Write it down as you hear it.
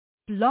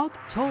Blog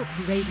Talk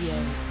Radio.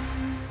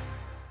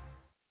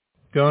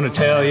 Gonna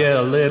tell you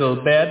a little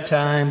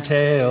bedtime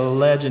tale,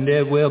 legend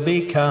it will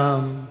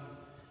become.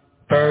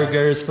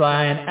 Burgers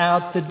flying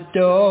out the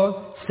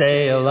door,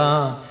 sail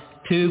on.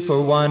 2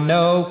 for 1,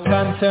 no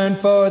concern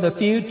for the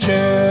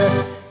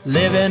future.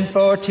 Living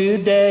for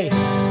today,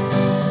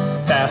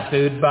 fast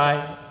food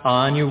bite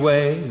on your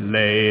way.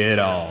 Lay it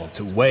all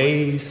to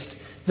waste.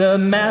 The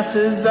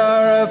masses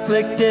are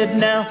afflicted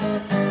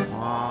now.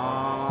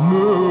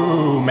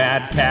 Moo,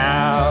 mad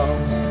cow,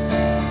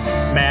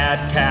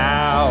 mad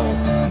cow.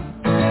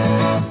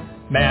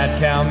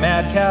 Mad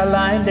cow,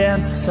 line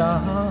dance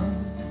song.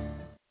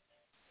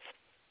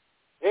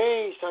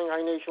 Hey, Sign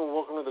Guy Nation,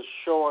 welcome to the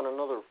show on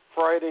another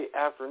Friday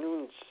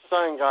afternoon.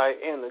 Sign Guy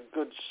and the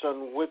good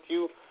son with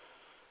you.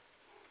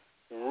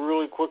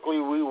 Really quickly,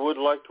 we would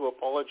like to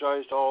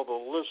apologize to all the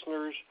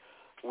listeners.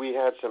 We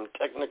had some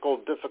technical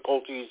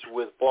difficulties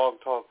with Blog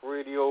Talk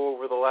Radio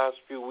over the last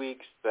few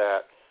weeks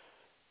that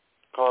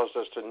caused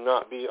us to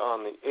not be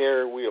on the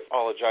air. We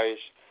apologize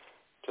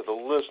to the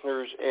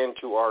listeners and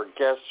to our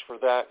guests for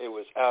that. It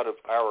was out of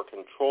our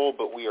control,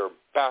 but we are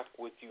back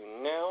with you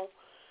now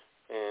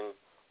and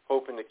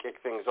hoping to kick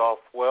things off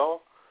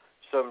well.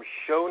 Some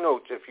show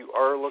notes if you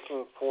are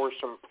looking for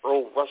some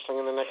pro wrestling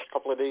in the next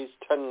couple of days.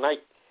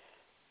 Tonight,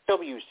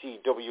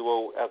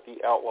 WCWO at the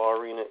Outlaw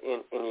Arena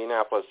in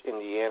Indianapolis,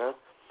 Indiana.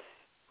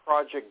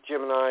 Project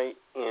Gemini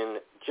in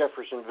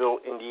Jeffersonville,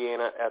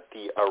 Indiana at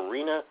the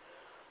Arena.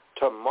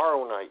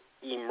 Tomorrow night,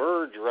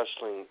 Emerge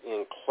Wrestling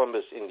in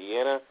Columbus,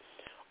 Indiana.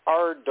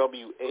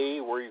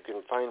 RWA, where you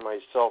can find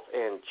myself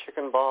and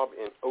Chicken Bob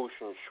in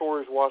Ocean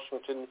Shores,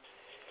 Washington.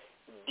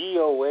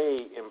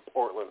 DOA in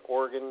Portland,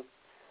 Oregon.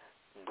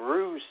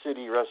 Brew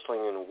City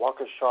Wrestling in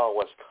Waukesha,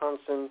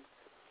 Wisconsin.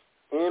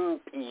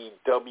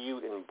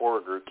 MPW in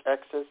Borger,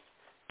 Texas.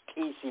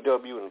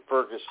 KCW in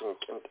Ferguson,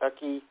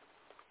 Kentucky.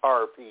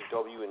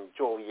 RPW in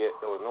Joliet,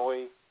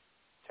 Illinois.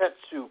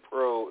 Tetsu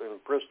Pro in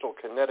Bristol,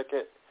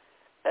 Connecticut.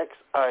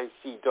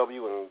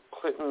 XICW in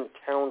Clinton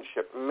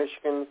Township,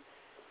 Michigan.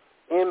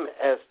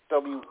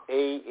 MSWA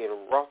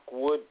in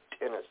Rockwood,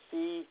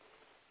 Tennessee,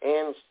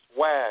 and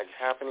SWAG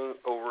happening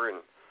over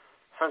in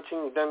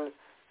Huntington,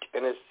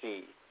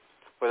 Tennessee.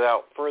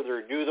 Without further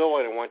ado, though,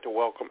 I want to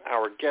welcome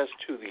our guest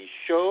to the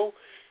show.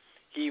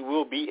 He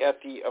will be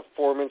at the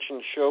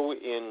aforementioned show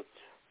in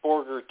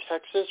Borger,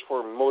 Texas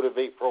for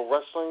Motivate Pro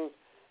Wrestling.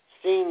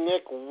 C.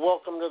 Nick,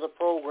 welcome to the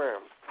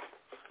program.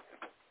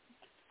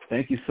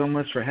 Thank you so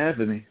much for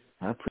having me.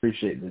 I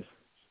appreciate this.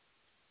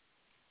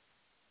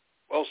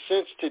 Well,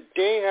 since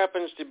today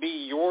happens to be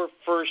your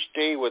first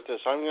day with us,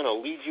 I'm going to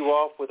lead you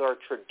off with our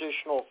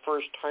traditional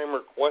first-timer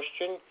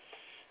question.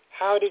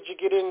 How did you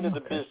get into the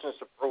business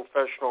of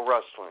professional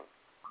wrestling?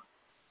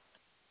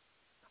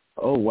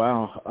 Oh,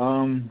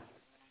 wow.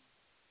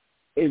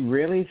 It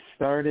really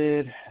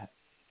started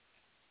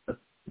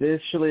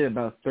officially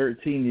about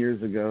 13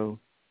 years ago.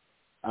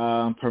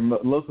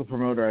 Local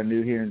promoter I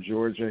knew here in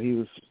Georgia, he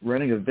was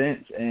running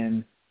events,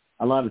 and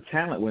a lot of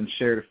talent wouldn't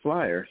share the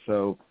flyer,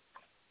 so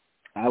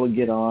I would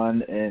get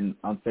on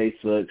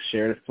Facebook,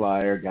 share the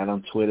flyer, got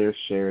on Twitter,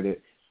 shared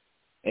it,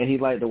 and he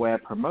liked the way I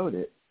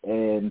promoted.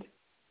 And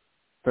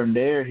from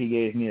there, he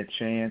gave me a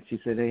chance. He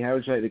said, hey, how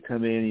would you like to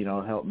come in,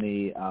 help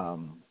me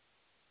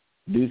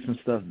do some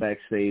stuff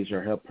backstage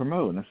or help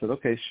promote? And I said,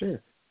 okay,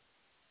 sure.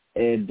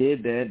 And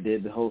did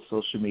the whole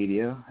social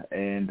media.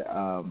 And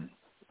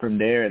from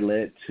there, it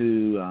led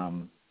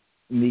to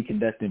me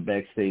conducting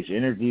backstage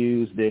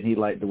interviews. Then he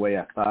liked the way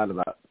I thought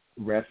about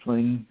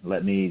wrestling,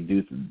 let me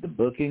do the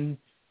booking,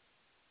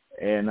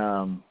 and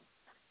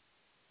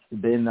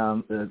then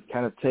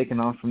kind of taken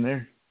off from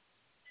there.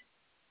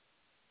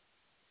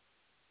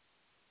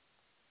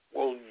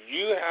 Well,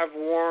 you have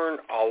worn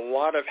a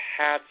lot of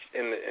hats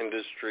in the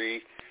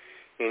industry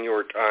in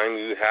your time.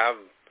 You have,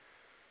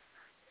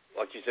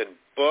 like you said,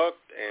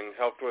 booked and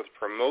helped with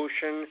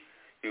promotion.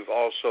 You've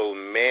also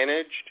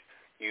managed.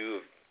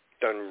 You've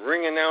done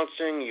ring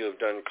announcing. You've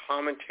done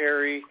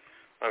commentary.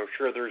 I'm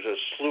sure there's a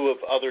slew of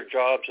other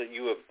jobs that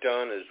you have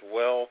done as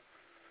well.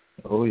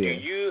 Oh, yeah. Do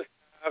you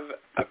have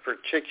a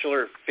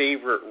particular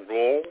favorite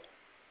role?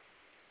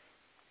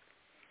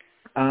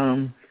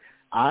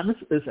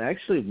 Honestly, it's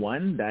actually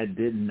one that I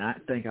did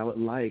not think I would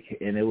like,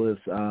 and it was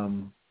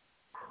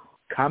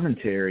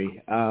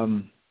commentary.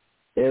 It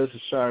was a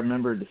show, I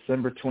remember,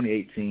 December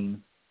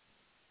 2018.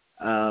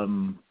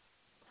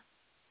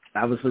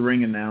 I was the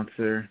ring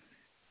announcer,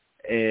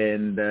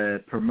 and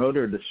the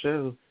promoter of the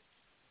show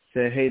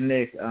said, hey,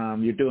 Nick,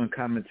 you're doing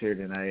commentary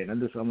tonight.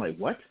 And I'm like,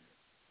 what?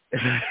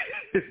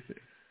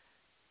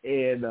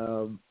 And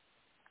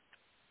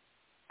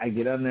I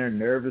get on there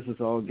nervous as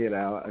all get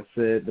out. I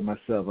said to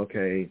myself,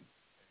 okay,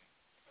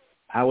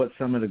 how would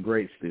some of the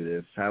greats do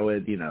this? How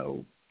would,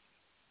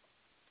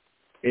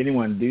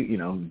 anyone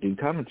do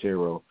commentary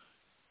role?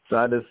 So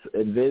I just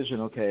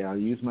envisioned, okay, I'll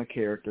use my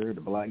character,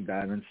 the Black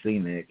Diamond,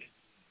 Nick,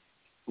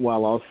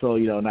 while also,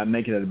 not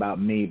making it about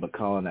me, but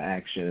calling the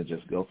action and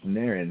just go from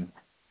there. And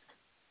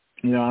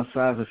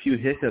outside of a few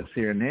hiccups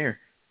here and there,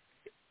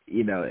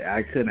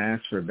 I couldn't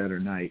ask for a better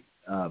night.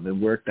 It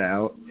worked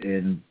out,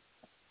 and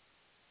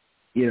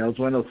it's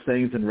one of those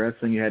things in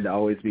wrestling. You had to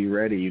always be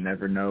ready. You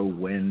never know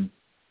when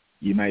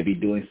you might be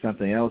doing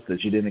something else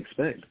that you didn't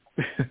expect,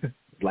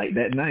 like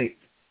that night.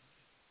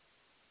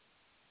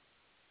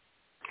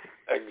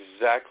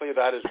 Exactly.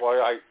 That is why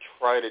I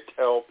try to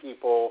tell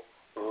people,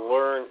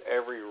 learn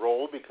every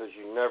role, because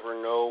you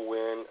never know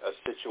when a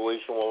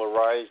situation will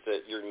arise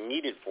that you're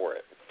needed for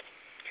it.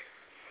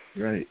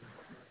 Right.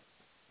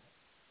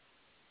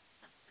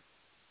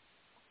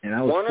 And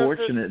I was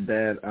fortunate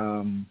that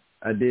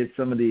I did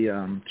some of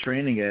the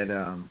training at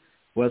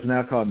what's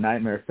now called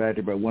Nightmare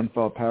Factory, but One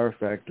Fall Power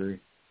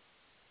Factory.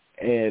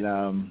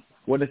 And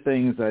one of the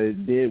things I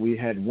did, we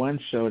had one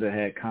show that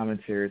had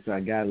commentary, so I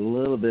got a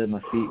little bit of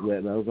my feet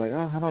wet. But I was like,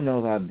 I don't know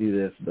if I'll do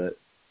this. But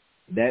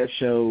that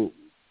show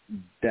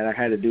that I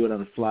had to do it on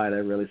the fly,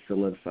 that really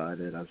solidified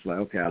it. I was like,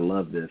 okay, I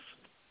love this.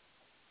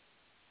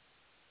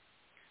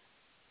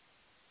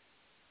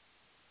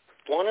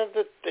 One of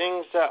the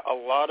things that a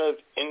lot of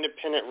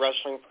independent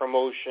wrestling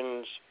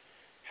promotions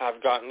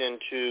have gotten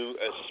into,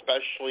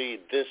 especially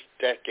this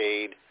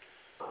decade,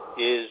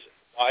 is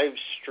live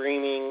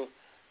streaming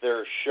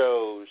their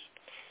shows.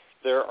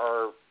 There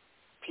are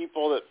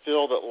people that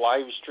feel that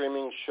live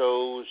streaming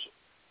shows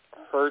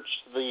hurts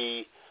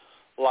the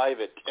live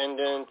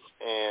attendance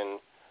and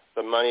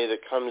the money that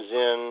comes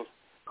in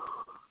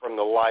from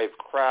the live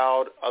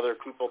crowd. Other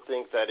people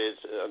think that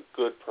it's a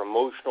good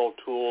promotional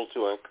tool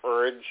to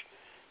encourage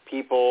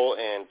people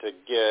and to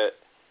get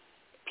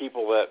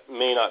people that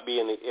may not be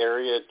in the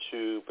area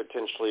to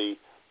potentially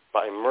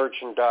buy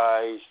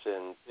merchandise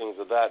and things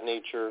of that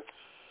nature.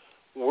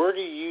 Where do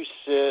you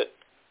sit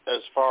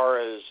as far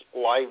as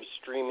live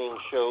streaming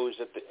shows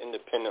at the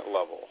independent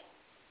level?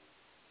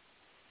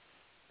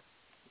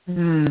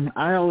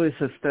 I always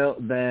have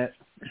felt that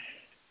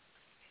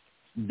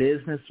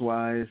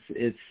business-wise,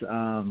 it's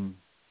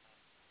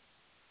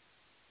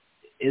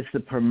the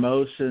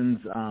promotion's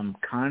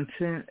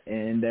content,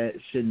 and that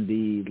shouldn't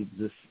be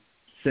just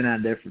sent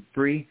out there for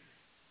free.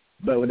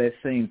 But with that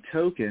same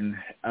token,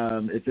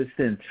 if it's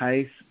to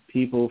entice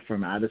people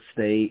from out of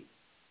state,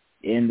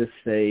 in the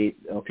state,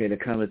 to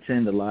come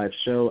attend the live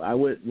show,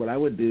 what I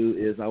would do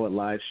is I would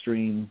live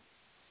stream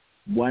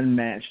one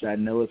match that I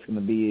know it's going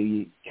to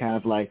be kind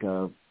of like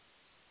a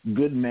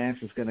good match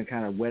that's going to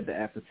kind of whet the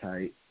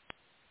appetite,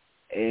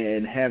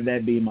 and have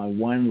that be my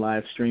one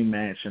live stream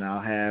match, and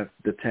I'll have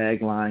the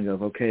tagline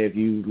of, okay, if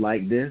you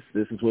like this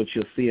is what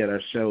you'll see at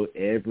our show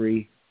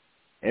every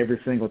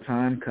single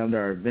time. Come to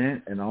our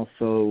event, and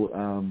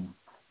also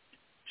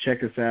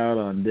check us out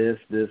on this,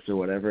 or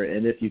whatever.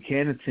 And if you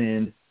can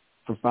attend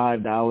for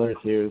 $5,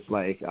 here's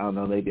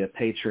maybe a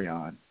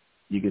Patreon.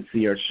 You can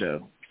see our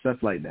show, stuff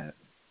like that.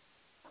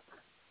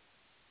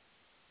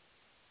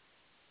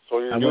 So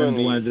I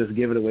wouldn't want to just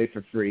give it away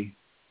for free.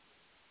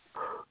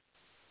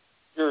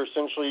 You're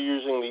essentially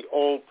using the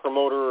old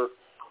promoter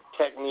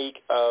technique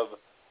of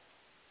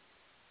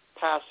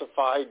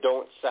pacify,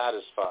 don't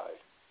satisfy.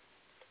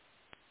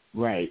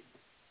 Right.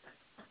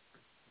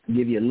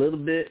 Give you a little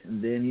bit,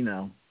 and then,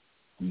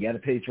 you got to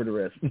pay for the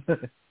rest.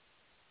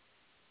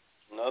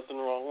 Nothing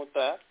wrong with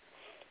that.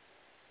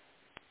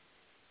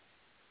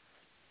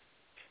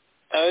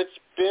 It's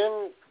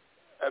been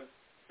a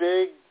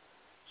big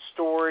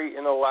story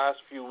in the last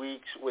few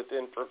weeks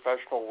within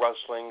professional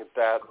wrestling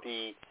that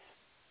the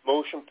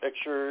motion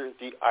picture,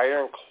 The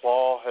Iron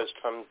Claw, has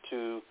come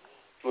to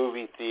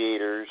movie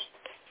theaters,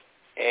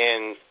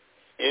 and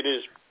it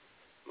is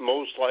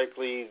most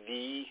likely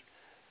the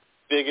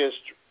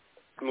biggest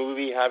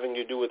movie having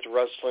to do with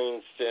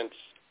wrestling since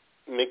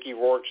Mickey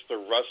Rourke's The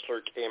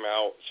Wrestler came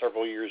out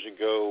several years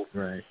ago.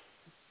 Right.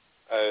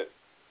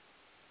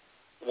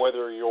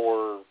 Whether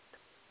you're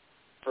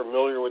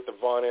familiar with the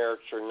Von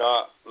Erichs or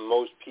not,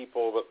 most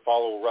people that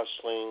follow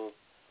wrestling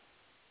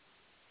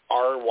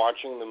are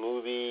watching the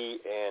movie,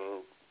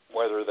 and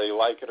whether they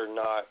like it or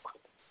not,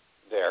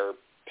 they're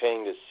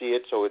paying to see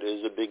it, so it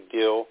is a big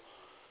deal.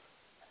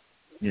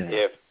 Yeah.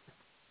 If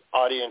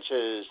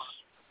audiences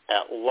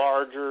at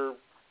large are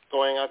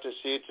going out to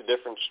see it, it's a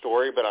different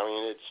story, but,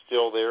 it's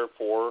still there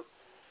for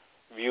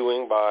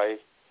viewing by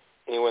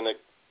anyone that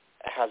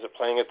has it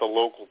playing at the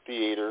local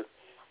theater.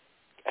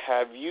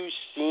 Have you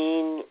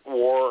seen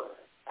or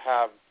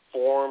have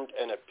formed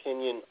an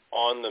opinion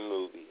on the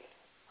movie?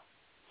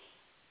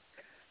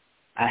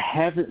 I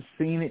haven't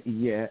seen it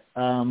yet.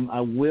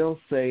 I will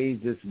say,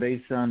 just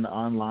based on the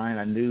online,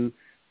 I knew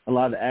a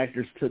lot of the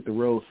actors took the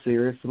role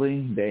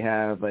seriously. They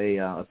have a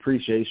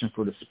appreciation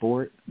for the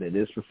sport that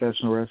is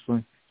professional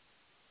wrestling.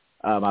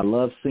 I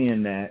love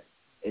seeing that.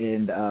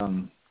 And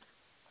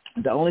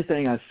the only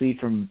thing I see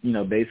from,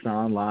 based on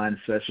online,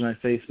 especially my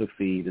Facebook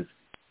feed, is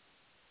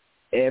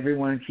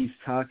everyone keeps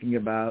talking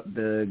about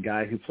the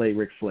guy who played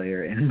Ric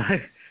Flair. And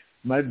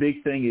my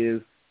big thing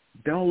is,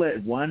 don't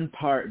let one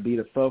part be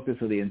the focus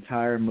of the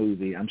entire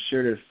movie. I'm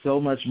sure there's so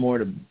much more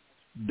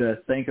to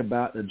think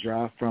about, to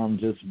draw from,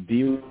 just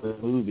view the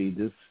movie.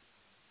 Just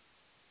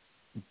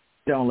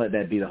don't let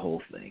that be the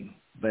whole thing.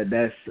 But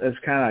that's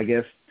kind of, I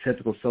guess,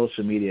 typical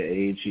social media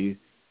age.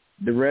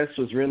 the rest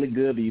was really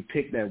good, but you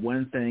pick that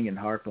one thing and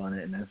harp on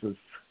it, and that's just,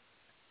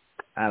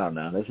 I don't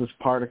know. That's just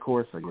part of the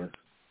course, I guess.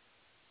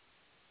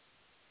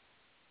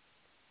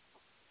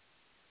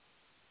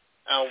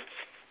 Now,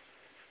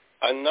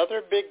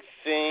 another big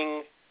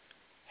thing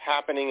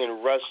happening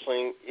in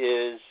wrestling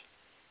is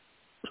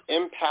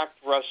Impact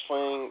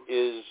Wrestling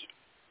is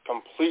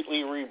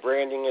completely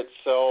rebranding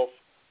itself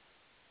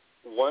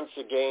once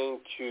again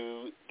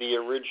to the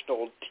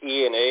original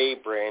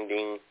TNA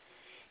branding,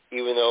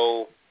 even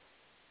though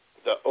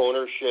the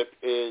ownership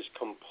is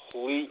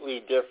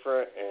completely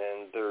different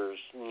and there's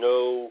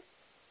no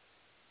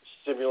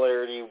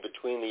similarity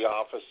between the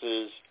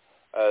offices.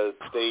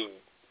 They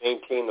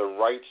maintain the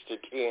rights to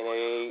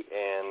TNA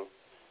and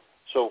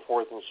so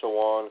forth and so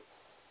on.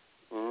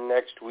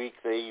 Next week,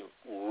 they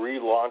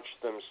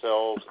relaunched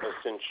themselves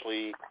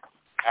essentially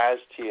as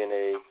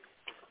TNA.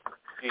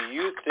 Do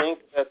you think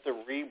that the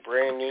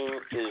rebranding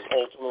is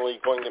ultimately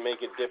going to make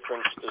a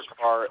difference as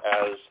far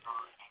as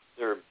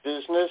their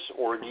business,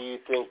 or do you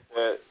think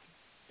that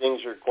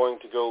things are going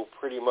to go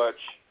pretty much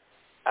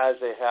as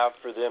they have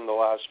for them the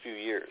last few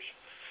years?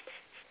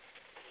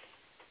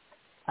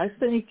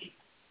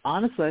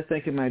 Honestly, I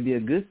think it might be a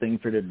good thing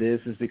for their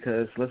business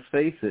because, let's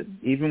face it,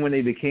 even when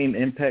they became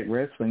Impact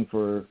Wrestling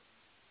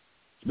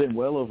it's been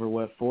well over,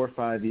 4 or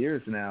 5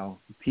 years now,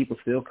 people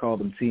still call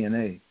them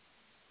TNA.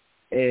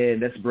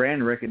 And that's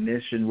brand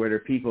recognition, whether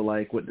people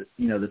like what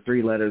the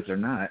 3 letters or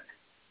not.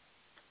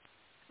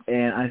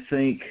 And I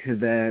think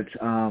that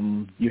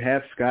you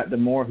have Scott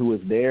D'Amore, who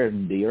was there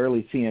in the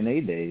early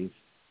TNA days.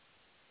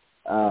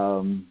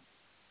 And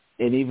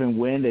even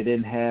when they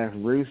didn't have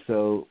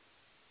Russo,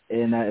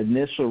 in that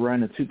initial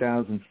run in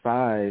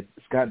 2005,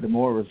 Scott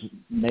D'Amore was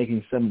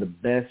making some of the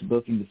best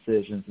booking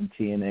decisions in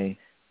TNA.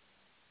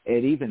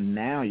 And even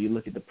now you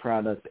look at the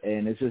product,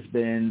 and it's just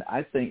been,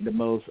 I think, the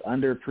most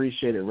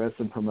underappreciated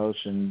wrestling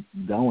promotion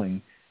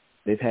going.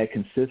 They've had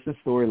consistent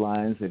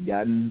storylines. They've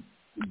gotten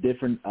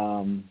different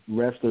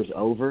wrestlers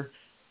over,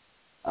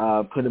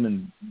 put them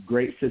in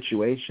great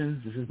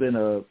situations. This has been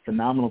a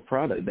phenomenal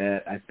product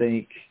that I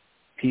think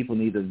people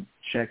need to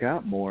check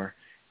out more.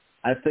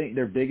 I think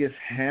their biggest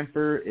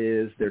hamper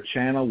is their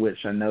channel,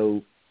 which I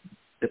know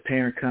the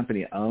parent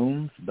company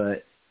owns,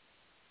 but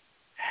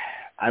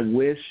I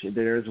wish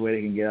there was a way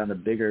they can get on a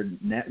bigger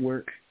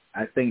network.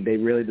 I think they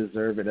really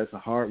deserve it. That's a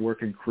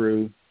hard-working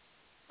crew.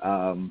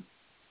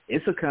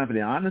 It's a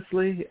company,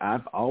 honestly,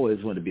 I've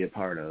always wanted to be a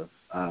part of.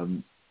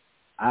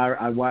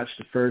 I watched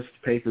the first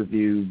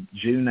pay-per-view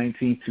June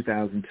 19,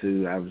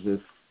 2002.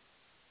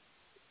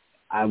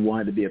 I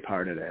wanted to be a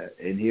part of that.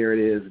 And here it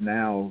is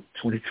now,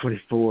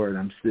 2024, and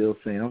I'm still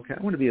saying, okay,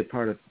 I want to be a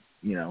part of,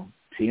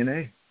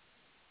 TNA.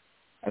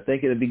 I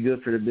think it would be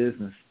good for the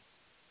business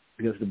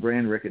because of the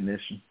brand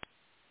recognition.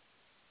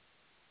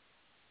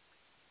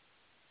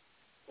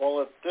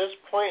 Well, at this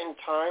point in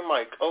time,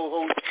 my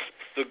co-host,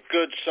 the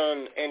good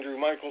son, Andrew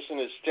Michelson,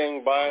 is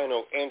staying by. I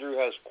know Andrew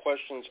has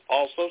questions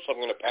also, so I'm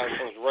going to pass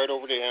things right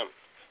over to him.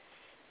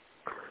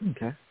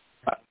 Okay.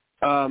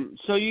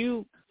 So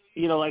you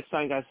like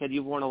Sign Guy said,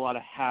 you've worn a lot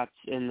of hats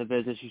in the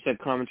business. You said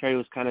commentary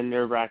was kind of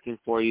nerve-wracking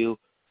for you.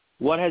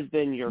 What has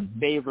been your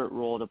favorite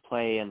role to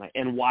play,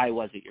 and why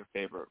was it your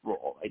favorite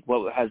role? Like,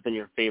 what has been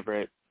your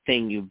favorite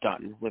thing you've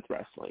done with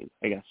wrestling,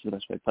 I guess is the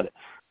best way to put it.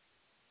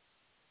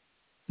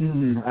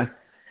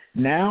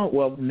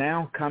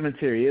 Now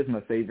commentary is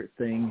my favorite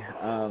thing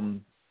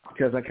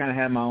because I kind of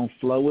have my own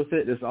flow with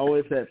it. There's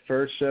always that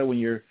first show when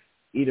you're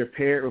either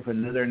paired with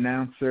another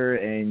announcer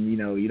and,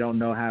 you don't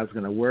know how it's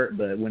going to work,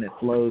 but when it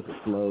flows,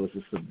 it flows.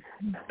 It's the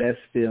best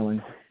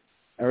feeling.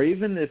 Or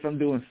even if I'm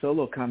doing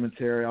solo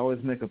commentary, I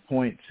always make a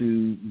point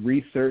to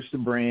research the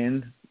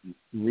brand,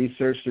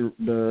 research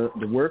the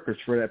workers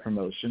for that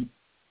promotion,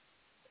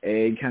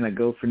 and kind of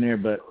go from there.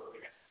 But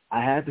I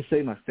have to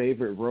say my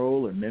favorite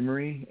role or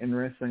memory in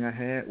wrestling I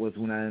had was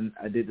when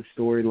I did the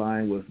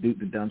storyline with Duke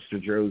the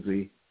Dumpster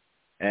Droese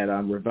at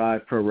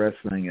Revive Pro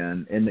Wrestling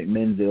in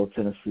McMinnville,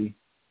 Tennessee.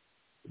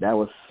 That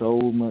was so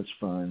much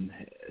fun.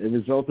 It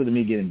resulted in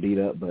me getting beat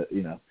up, but,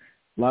 a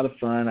lot of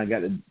fun. I got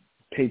to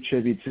pay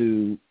tribute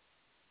to,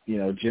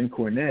 Jim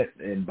Cornette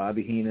and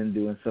Bobby Heenan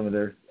doing some of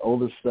their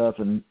older stuff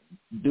and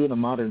doing a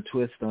modern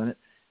twist on it,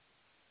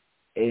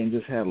 and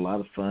just had a lot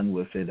of fun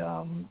with it.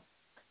 I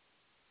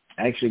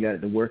actually got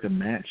to work a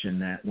match in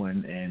that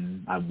one,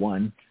 and I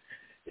won.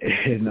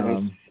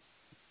 And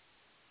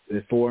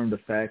they formed a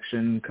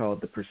faction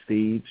called the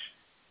Prestige.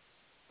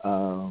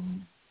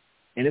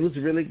 And it was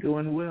really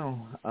going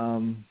well.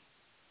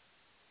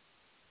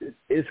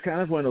 It's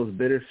kind of one of those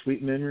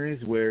bittersweet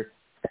memories where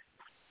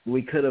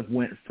we could have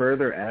went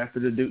further after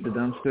the Duke the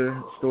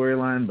Dumpster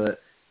storyline, but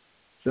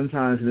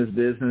sometimes in this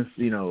business,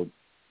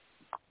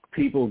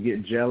 people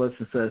get jealous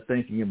instead of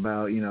thinking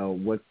about,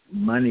 what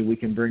money we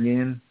can bring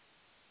in.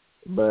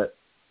 But,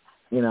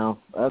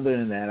 other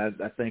than that,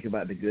 I think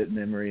about the good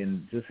memory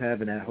and just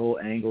having that whole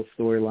Angle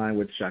storyline,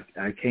 which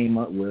I came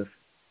up with,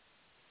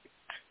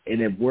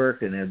 and it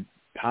worked, and it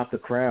popped the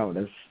crowd.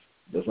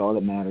 That's all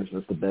that matters.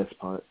 That's the best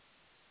part.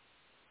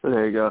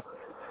 There you go.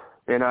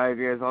 And I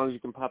agree. As long as you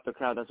can pop the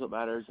crowd, that's what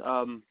matters.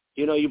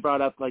 You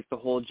brought up like the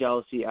whole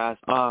jealousy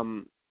aspect.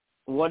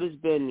 What has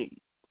been,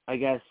 I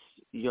guess,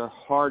 your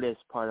hardest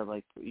part of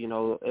is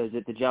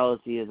it the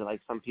jealousy? Is it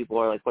like some people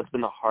are like, what's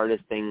been the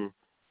hardest thing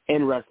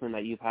in wrestling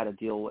that you've had to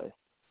deal with?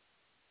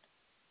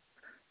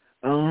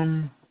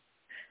 Honestly,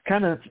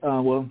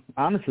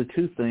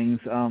 two things.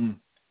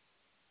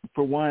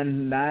 For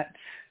one,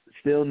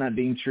 still not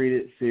being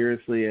treated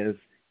seriously as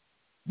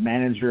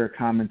manager or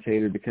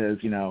commentator because,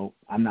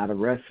 I'm not a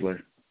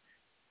wrestler.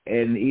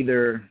 And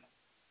either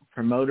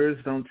promoters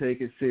don't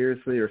take it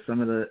seriously or some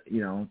of the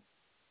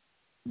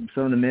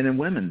men and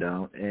women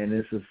don't. And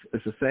it's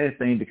a sad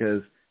thing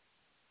because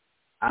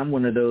I'm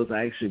one of those,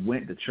 I actually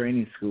went to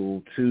training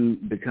school to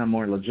become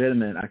more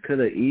legitimate. I could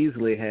have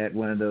easily had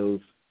one of those,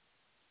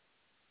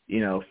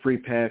 free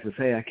passes.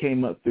 Hey, I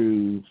came up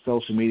through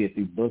social media,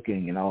 through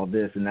booking and all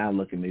this, and now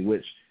look at me,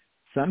 which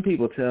some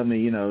people tell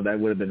me, that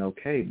would have been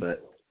okay,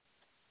 but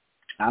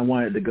I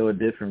wanted to go a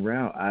different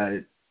route.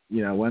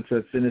 Once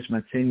I finished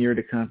my tenure at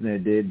the company, I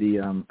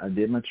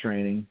did my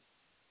training,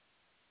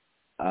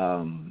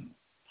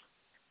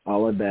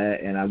 all of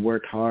that, and I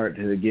worked hard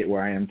to get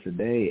where I am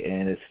today,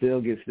 and it still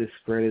gets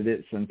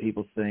discredited. Some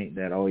people think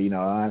that,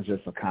 I'm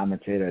just a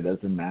commentator, it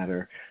doesn't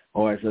matter,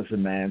 or it's just a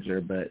manager,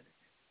 but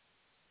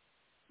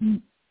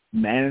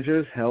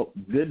managers help,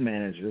 good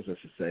managers, I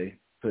should say,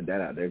 put that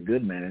out there,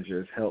 good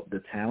managers help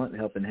the talent,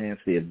 help enhance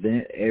the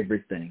event,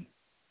 everything.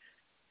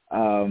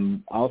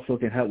 Also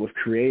can help with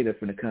creative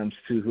when it comes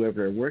to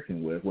whoever they're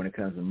working with, when it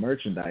comes to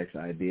merchandise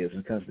ideas,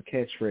 when it comes to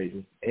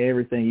catchphrases,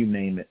 everything, you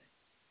name it.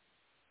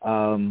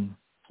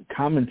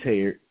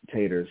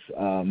 Commentators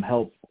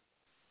help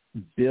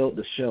build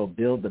the show,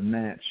 build the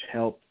match,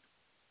 help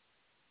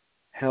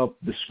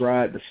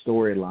describe the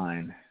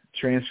storyline,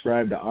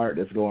 transcribe the art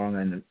that's going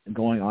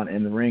on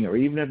in the ring, or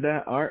even if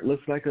that art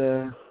looks like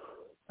a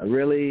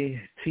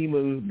really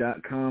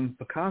Temu.com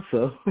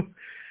Picasso,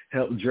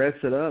 help dress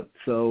it up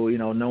so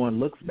no one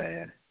looks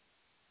bad.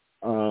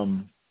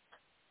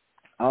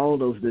 All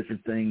those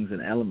different things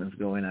and elements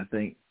going, I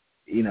think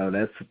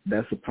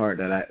that's the part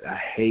that I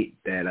hate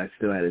that I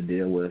still had to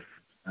deal with.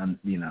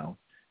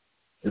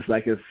 It's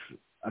like it's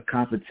a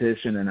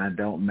competition and I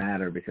don't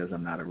matter because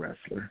I'm not a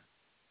wrestler.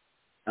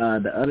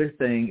 The other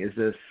thing is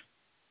this,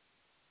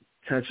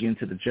 touching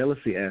into the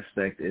jealousy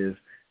aspect, is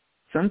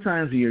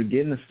sometimes you're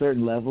getting a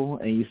certain level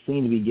and you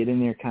seem to be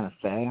getting there kind of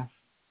fast.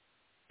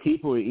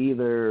 People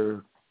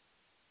either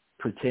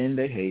pretend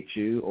they hate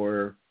you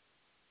or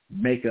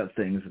make up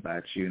things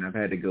about you, and I've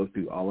had to go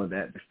through all of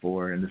that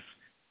before, and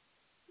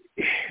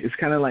it's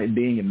kind of like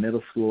being in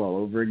middle school all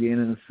over again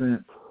in a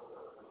sense.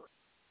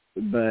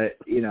 But,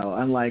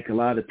 unlike a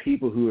lot of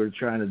people who are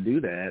trying to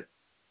do that,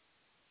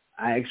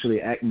 I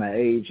actually act my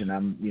age, and I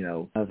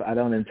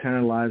don't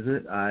internalize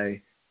it.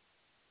 I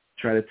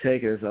try to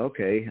take it as,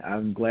 okay,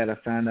 I'm glad I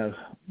found out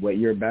what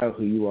you're about,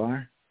 who you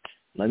are.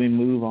 Let me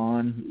move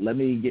on. Let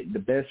me get the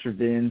best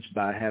revenge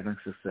by having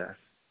success.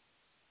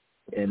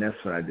 And that's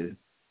what I do.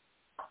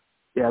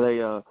 Yeah, there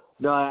you go.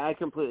 No, I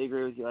completely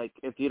agree with you. Like,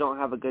 if you don't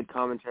have a good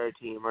commentary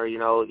team or,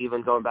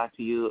 even going back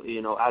to you,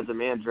 as a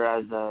manager,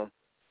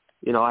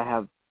 I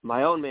have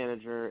my own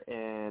manager,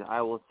 and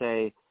I will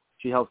say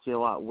she helps me a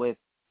lot with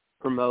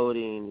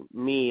promoting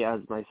me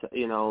as myself,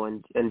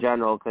 in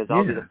general, because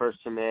I'll be the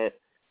first to admit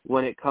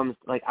when it comes,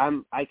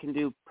 I can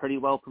do pretty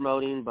well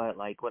promoting, but,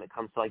 when it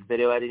comes to,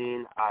 video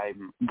editing,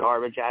 I'm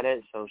garbage at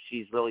it, so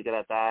she's really good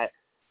at that.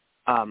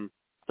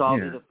 So I'll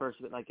be the first,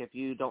 if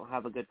you don't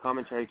have a good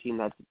commentary team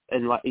that's,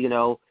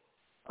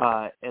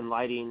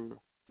 enlightening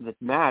the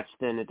match,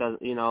 then it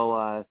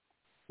doesn't,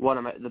 one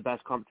of the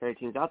best commentary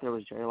teams out there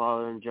was Jerry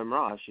Lawler and Jim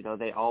Ross.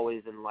 They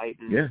always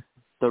enlightened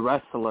the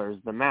wrestlers,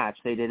 the match.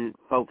 They didn't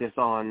focus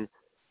on,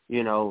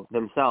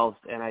 themselves,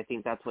 and I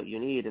think that's what you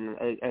need. And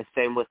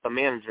same with the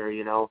manager,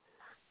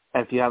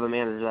 if you have a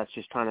manager that's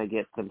just trying to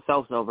get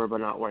themselves over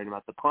but not worrying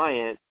about the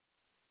client,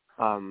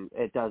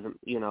 it doesn't,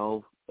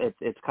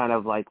 it's kind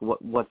of like,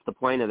 what's the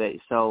point of it?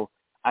 So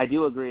I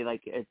do agree,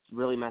 it's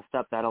really messed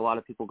up that a lot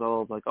of people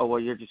go oh, well,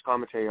 you're just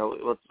commentary.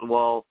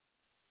 Well,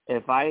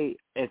 if I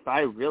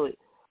really,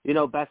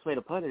 best way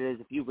to put it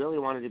is if you really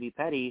wanted to be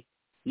petty,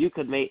 you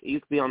could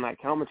be on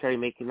that commentary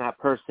making that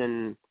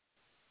person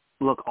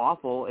look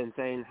awful and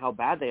saying how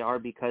bad they are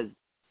because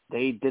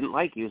they didn't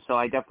like you. So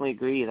I definitely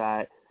agree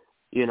that,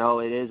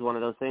 it is one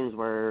of those things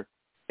where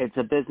it's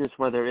a business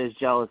where there is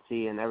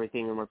jealousy and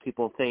everything, and where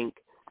people think,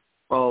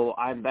 oh,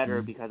 I'm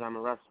better because I'm a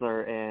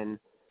wrestler, and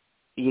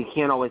you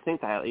can't always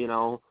think that,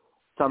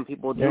 Some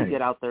people do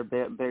get out there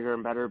bigger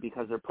and better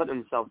because they're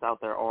putting themselves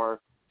out there, or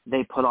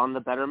they put on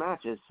the better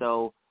matches.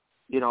 So,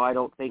 I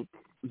don't think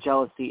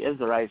jealousy is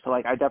the right. So,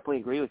 I definitely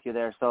agree with you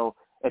there. So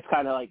it's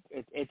kind of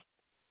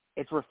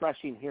it's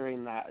refreshing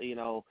hearing that,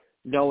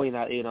 knowing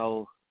that,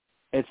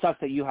 it sucks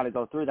that you had to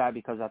go through that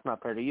because that's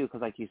not fair to you.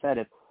 Because like you said,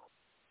 if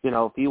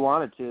you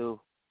wanted to,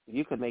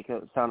 you could make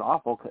it sound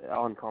awful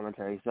on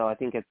commentary. So I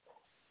think it's,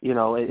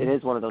 it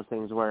is one of those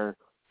things where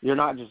you're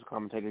not just a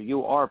commentator.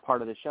 You are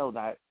part of the show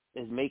that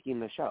is making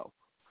the show.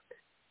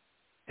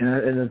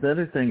 And the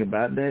other thing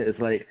about that is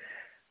like,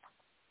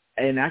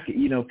 and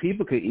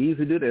people could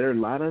easily do that. There are a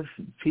lot of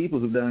people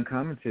who've done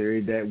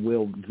commentary that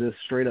will just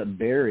straight up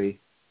bury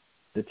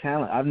the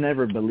talent. I've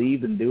never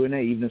believed in doing that,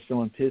 even if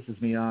someone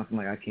pisses me off. I'm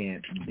like, I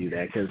can't do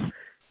that, because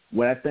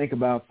what I think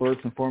about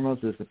first and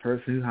foremost is the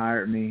person who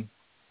hired me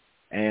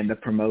and the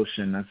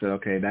promotion. I said,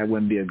 okay, that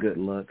wouldn't be a good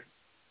look.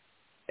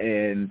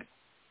 And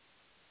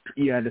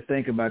you had to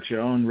think about your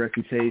own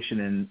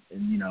reputation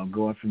and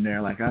going from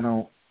there. Like, I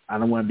don't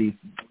want to be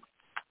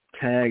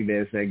tagged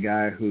as that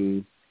guy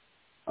who,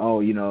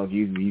 if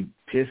you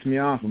piss me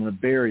off, I'm going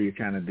to bury you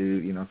kind of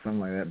dude, something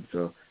like that.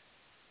 So,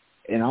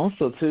 and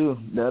also too,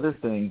 the other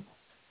thing,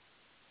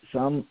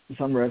 some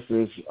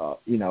wrestlers,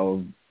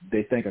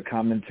 they think a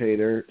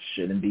commentator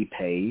shouldn't be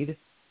paid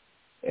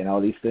and all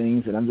these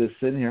things. And I'm just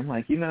sitting here, I'm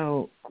like,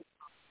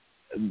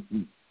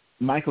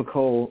 Michael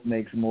Cole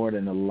makes more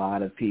than a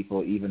lot of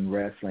people even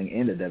wrestling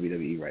in the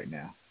WWE right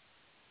now.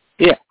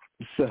 Yeah.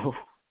 So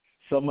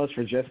much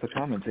for just a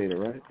commentator,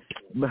 right?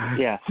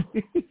 Yeah.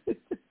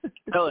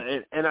 No,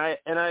 and I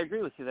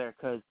agree with you there,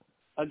 because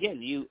again,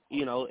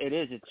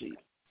 it's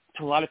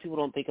a lot of people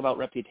don't think about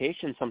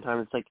reputation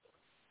sometimes. It's like,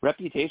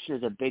 reputation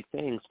is a big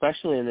thing,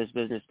 especially in this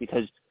business,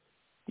 because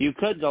you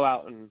could go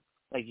out and,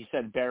 like you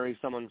said, bury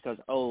someone because,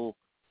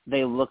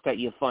 they looked at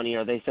you funny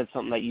or they said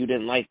something that you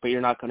didn't like, but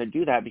you're not going to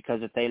do that,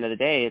 because at the end of the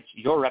day, it's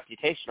your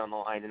reputation on the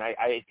line. And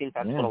I think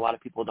that's what a lot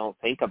of people don't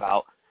think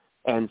about.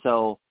 And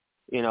so,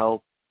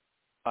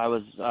 I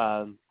was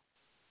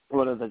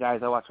one of the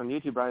guys I watched on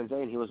YouTube, Brian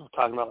Zane, he was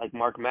talking about like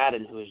Mark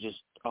Madden, who is just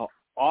an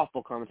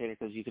awful commentator,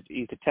 because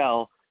you could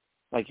tell,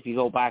 like, if you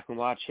go back and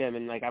watch him,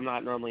 and like, I'm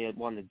not normally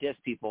one to diss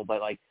people,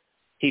 but like,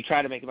 he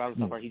tried to make it about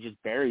himself where he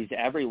just buries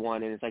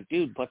everyone, and it's like,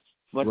 dude,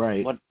 what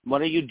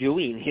are you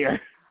doing here?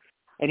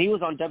 And he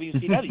was on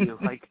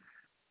WCW, like,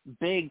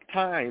 big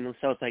time.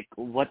 So it's like,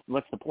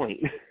 what's the point?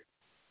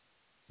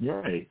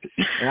 Right.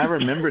 And I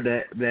remember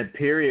that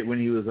period when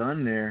he was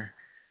on there,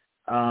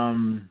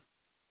 and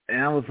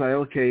I was like,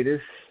 okay,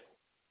 this,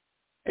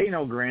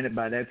 granted,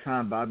 by that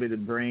time, Bobby the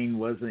Brain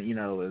wasn't,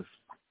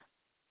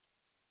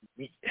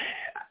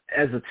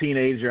 as a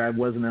teenager, I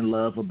wasn't in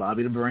love with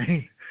Bobby the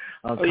Brain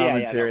on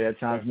commentary at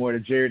times, more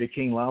than Jerry the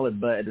King Lawler.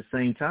 But at the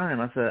same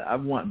time, I said, I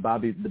want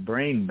Bobby the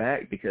Brain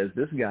back, because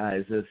this guy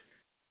is just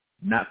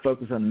not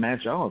focused on the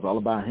match at all. It's all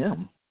about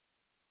him.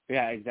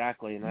 Yeah,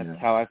 exactly. And that's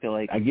how I feel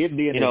like. I get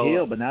being a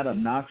heel, but not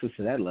obnoxious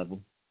to that level.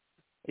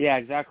 Yeah,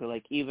 exactly.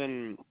 Like,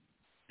 even,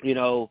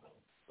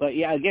 but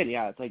yeah, again,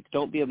 it's like,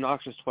 don't be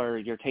obnoxious where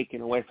you're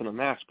taking away from the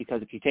match,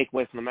 because if you take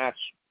away from the match,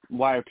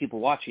 why are people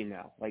watching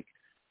now? Like,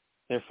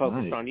 they're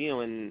focused on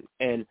you,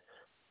 and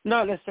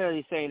not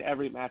necessarily saying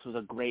every match was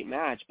a great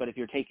match, but if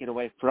you're taking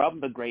away from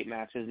the great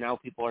matches, now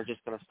people are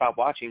just going to stop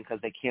watching because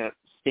they can't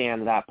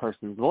stand that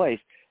person's voice.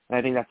 And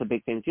I think that's a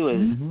big thing too,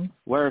 is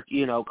where,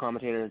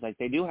 commentators, like,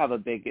 they do have a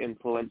big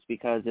influence,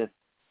 because if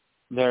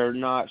they're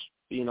not,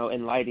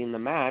 enlightening the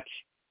match,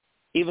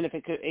 even if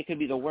it could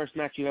be the worst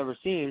match you've ever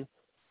seen,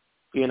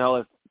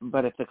 if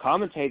the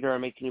commentator are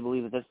making you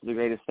believe that this is the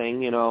greatest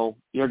thing,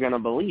 you're going to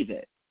believe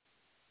it.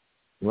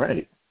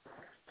 Right.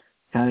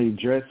 How you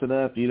dress it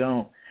up, you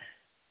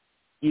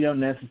don't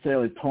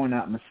necessarily point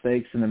out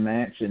mistakes in the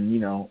match. And,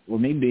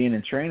 with me being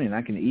in training,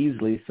 I can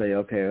easily say,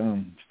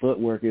 okay,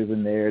 footwork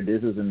isn't there,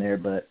 this isn't there,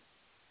 but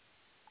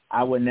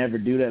I would never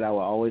do that. I would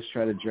always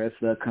try to dress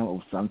it up, come up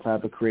with some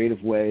type of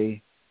creative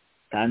way.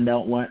 I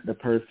don't want the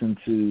person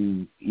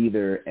to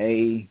either,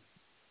 hear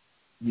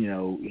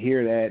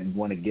that and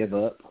want to give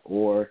up,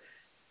 or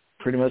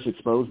pretty much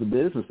expose the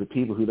business to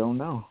people who don't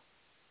know.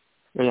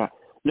 Yeah.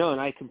 No, and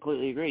I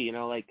completely agree.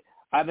 Like,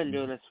 I've been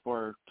doing this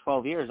for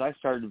 12 years. I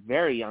started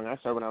very young. I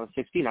started when I was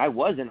 16. I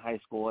was in high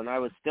school, and I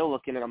was still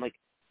looking at it. I'm like,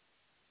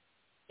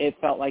 it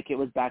felt like it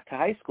was back to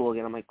high school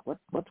again. I'm like,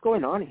 what's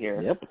going on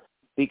here? Yep.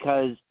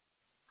 Because,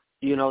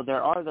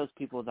 there are those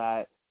people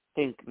that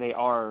think they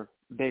are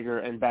bigger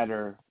and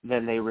better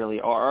than they really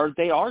are. Or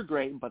they are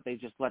great, but they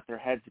just let their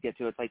heads get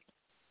to it. It's like,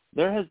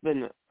 there has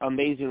been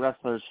amazing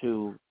wrestlers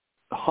who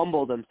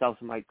humble themselves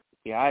and like,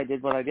 yeah, I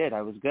did what I did.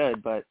 I was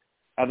good.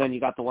 And then you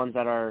got the ones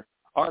that are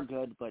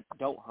good but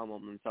don't humble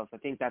themselves. I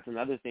think that's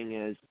another thing,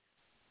 is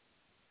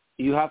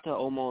you have to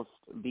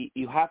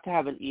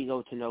have an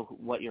ego to know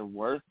what you're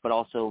worth, but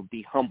also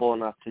be humble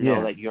enough to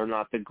know that you're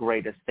not the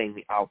greatest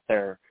thing out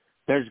there.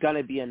 There's going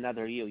to be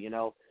another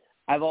you.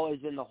 I've always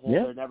been the whole,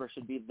 there never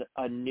should be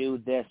a new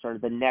this or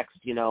the next,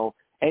 in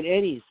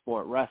any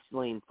sport,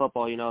 wrestling,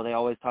 football, they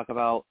always talk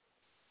about,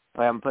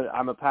 I'm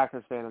a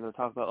Packers fan, and they're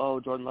talking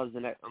about, Jordan Love's the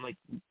next. I'm like,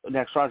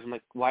 next Rodgers. I'm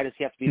like, why does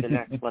he have to be the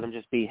next? Let him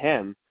just be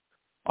him.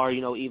 Or,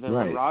 even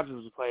when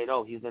Rodgers was playing,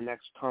 he's the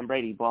next Tom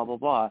Brady, blah, blah,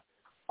 blah.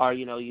 Or,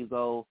 you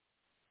go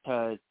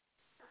to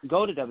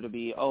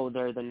WWE,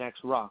 they're the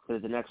next Rock, they're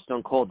the next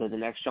Stone Cold, they're the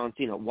next John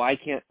Cena. Why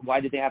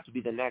do they have to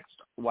be the next?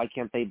 Why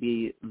can't they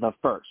be the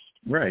first?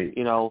 Right.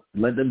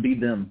 Let them be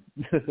them.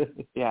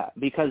 Yeah,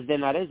 because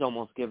then that is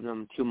almost giving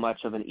them too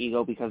much of an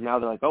ego, because now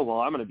they're like, I'm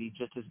going to be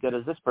just as good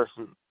as this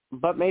person.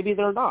 But maybe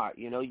they're not.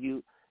 You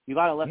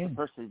got to let the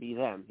person be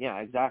them. Yeah,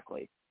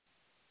 exactly.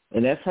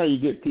 And that's how you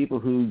get people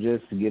who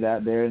just get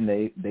out there and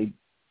they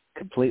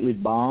completely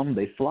bomb,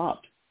 they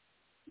flop.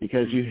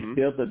 Because you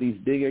built up these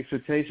big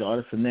expectations. Oh,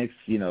 that's the next,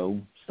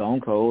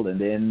 Stone Cold, and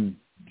then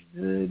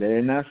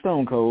they're not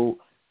Stone Cold.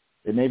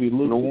 They may be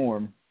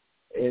lukewarm.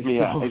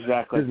 Yeah, so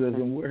exactly. It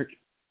doesn't work.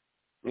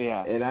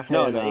 Yeah. And I've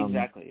had,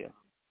 exactly, yeah.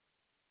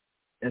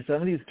 And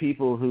some of these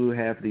people who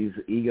have these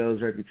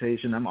egos,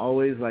 reputation, I'm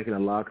always like in a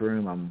locker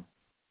room.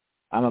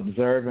 I'm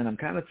observing. I'm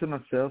kind of to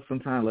myself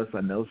sometimes, unless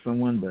I know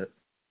someone, but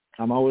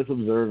I'm always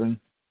observing.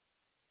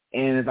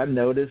 And if I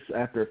notice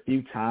after a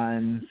few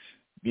times,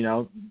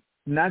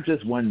 not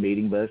just one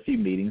meeting, but a few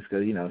meetings,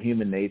 because,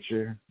 human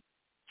nature,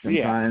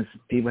 sometimes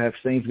people have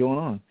things going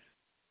on.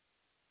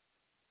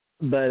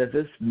 But if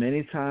it's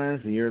many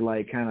times and you're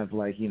like kind of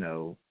like,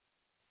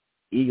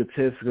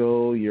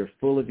 egotistical, you're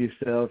full of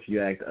yourself,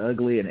 you act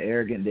ugly and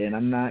arrogant, then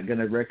I'm not going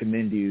to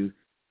recommend you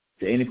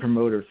to any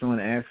promoter. If someone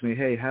asks me,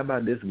 hey, how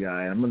about this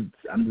guy? I'm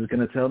just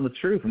going to tell them the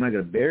truth. I'm not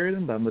going to bury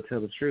them, but I'm going to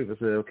tell the truth. I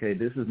said, okay,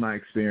 this is my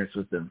experience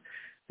with them.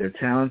 They're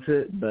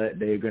talented, but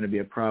they're going to be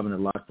a problem in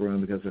the locker room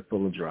because they're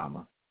full of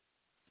drama.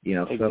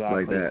 Exactly. Stuff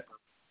like that.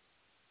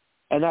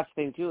 And that's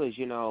the thing, too, is,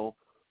 you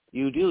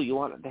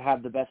want to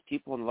have the best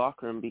people in the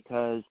locker room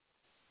because,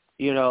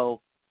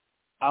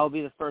 I'll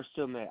be the first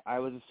to admit, I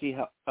was a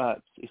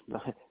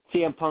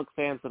CM Punk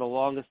fan for the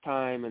longest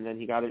time, and then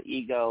he got an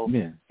ego,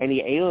 and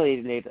he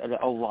alienated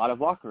a lot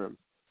of locker rooms.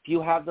 If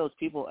you have those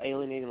people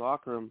alienating the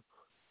locker room,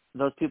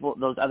 those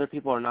other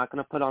people are not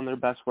going to put on their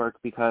best work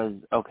because,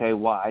 okay,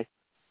 why?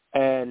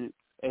 And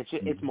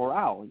it's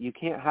morale. You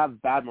can't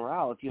have bad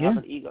morale if you have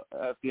an ego.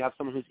 If you have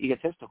someone who's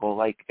egotistical,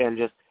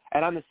 and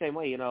I'm the same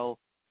way.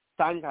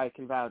 Stein guy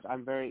can vouch.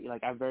 I'm very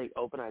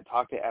open. I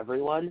talk to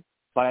everyone,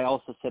 but I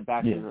also sit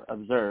back and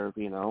observe.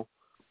 Yeah,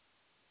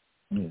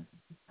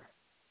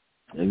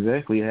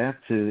 exactly. You have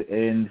to,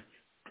 and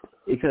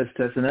because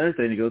that's another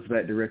thing. It goes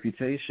back to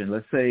reputation.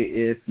 Let's say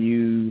if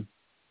you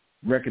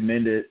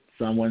recommended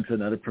someone to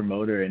another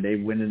promoter and they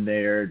went in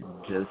there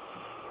just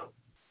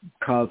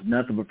caused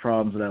nothing but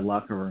problems in that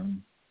locker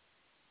room,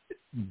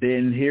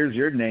 then here's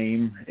your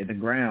name in the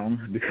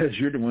ground because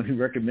you're the one who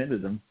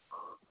recommended them.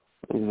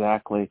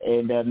 Exactly.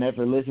 And they'll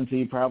never listen to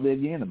you probably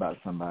again about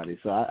somebody.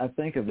 So I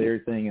think of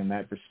everything in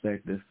that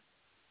perspective.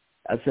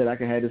 I said I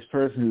can have this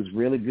person who's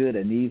really good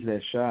and needs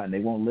that shot, and they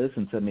won't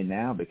listen to me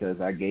now because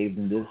I gave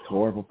them this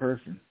horrible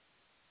person.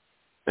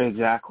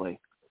 Exactly.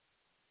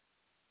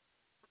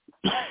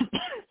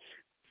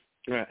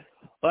 Right.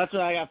 Well, that's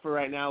what I got for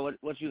right now.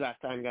 What you got,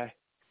 Stein guy?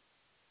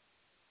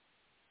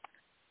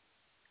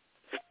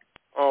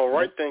 All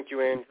right, thank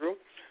you, Andrew.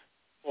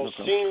 Well,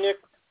 see, Nick,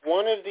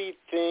 one of the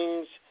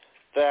things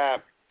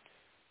that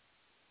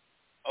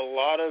a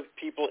lot of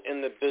people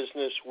in the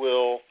business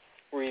will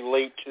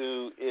relate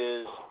to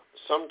is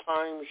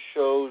sometimes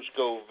shows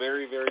go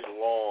very, very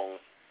long,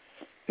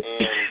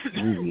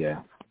 and you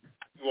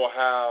will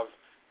have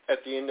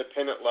at the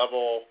independent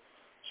level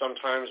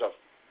sometimes a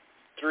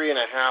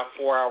 3.5,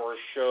 4-hour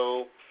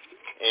show,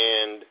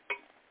 and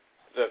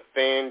the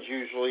fans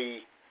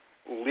usually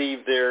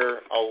leave there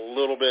a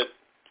little bit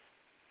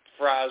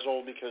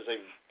frazzled because they've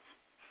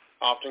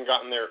often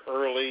gotten there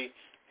early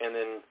and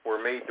then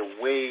were made to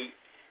wait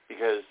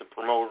because the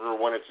promoter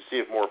wanted to see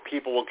if more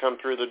people would come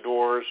through the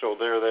door, so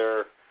they're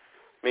there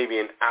maybe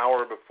an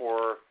hour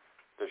before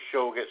the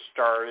show gets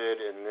started,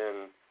 and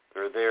then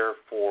they're there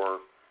for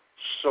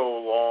so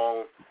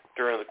long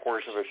during the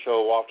course of a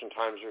show.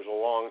 Oftentimes there's a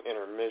long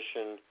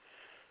intermission.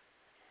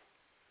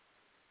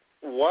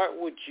 What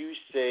would you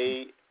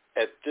say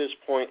at this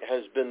point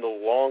has been the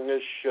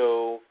longest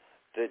show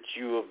that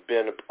you have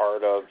been a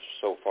part of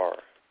so far?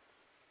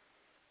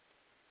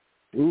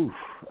 Oof.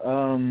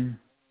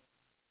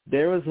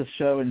 There was a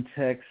show in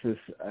Texas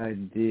I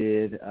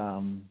did,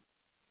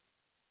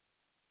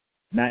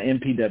 not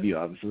MPW,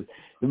 obviously,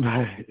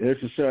 but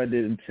there's a show I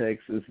did in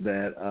Texas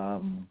that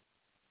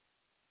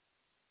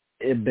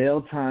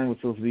bell time was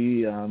supposed to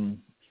be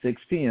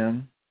 6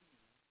 p.m.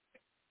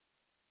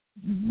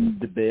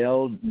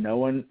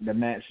 The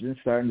match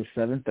didn't start until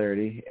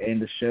 7:30,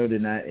 and the show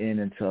did not end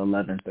until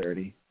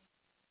 11:30.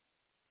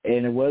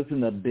 And it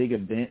wasn't a big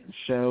event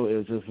show. It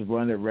was just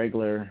one of the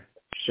regular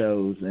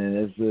shows, and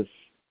it's just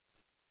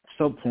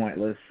so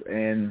pointless.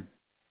 And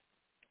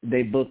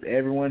they booked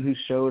everyone who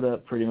showed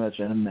up pretty much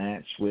in a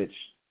match, which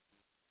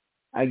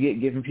I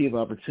get giving people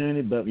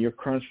opportunity, but you're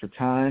crunched for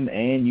time,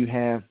 and you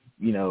have,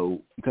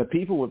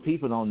 because what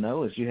people don't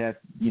know is you have,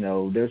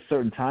 there's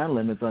certain time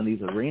limits on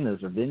these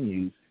arenas or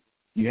venues.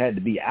 You had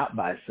to be out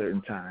by a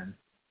certain time.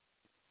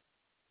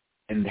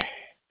 And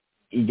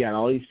you got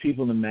all these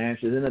people in the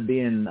match. It ended up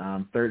being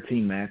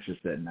 13 matches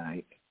that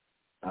night.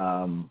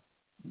 A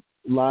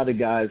lot of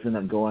guys end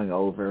up going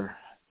over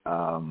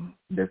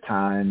their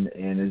time,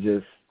 and it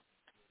just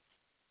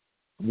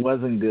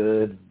wasn't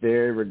good.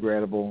 Very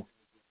regrettable.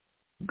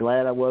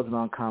 Glad I wasn't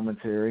on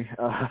commentary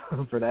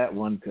for that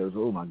one because,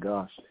 oh my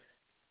gosh.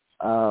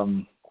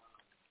 But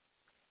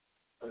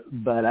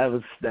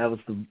that was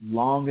the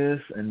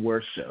longest and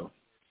worst show.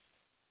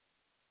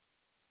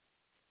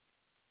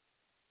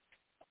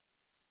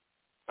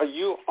 Are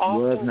you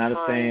was not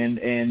a fan,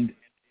 and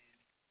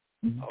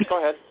go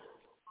ahead.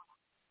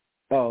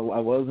 Oh, I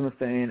wasn't a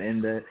fan,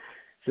 and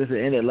since it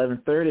ended at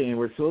 11:30, and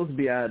we're supposed to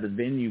be out of the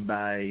venue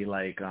by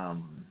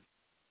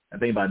I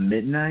think by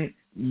midnight.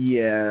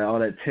 Yeah, all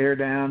that tear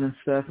down and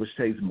stuff, which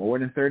takes more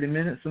than 30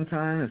 minutes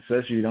sometimes,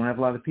 especially if you don't have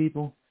a lot of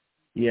people.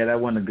 Yeah,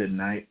 that wasn't a good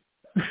night.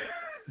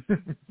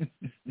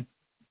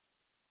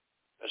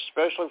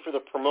 Especially for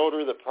the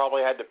promoter that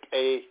probably had to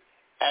pay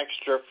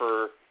extra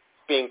for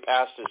being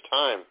past his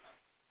time.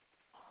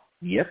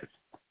 Yep.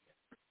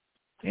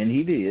 And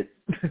he did.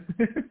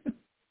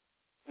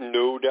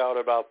 No doubt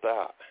about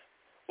that.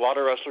 A lot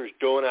of wrestlers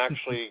don't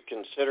actually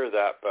consider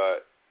that,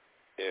 but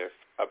if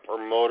a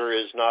promoter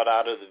is not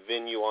out of the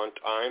venue on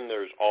time,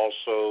 there's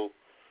also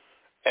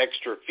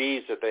extra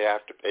fees that they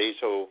have to pay.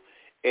 So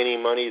any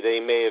money they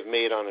may have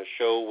made on a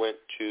show went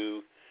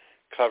to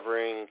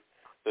covering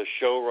the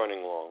show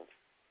running long.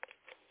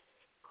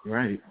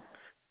 Right.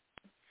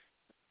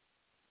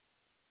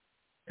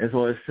 As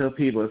well as tell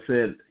people, I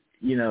said,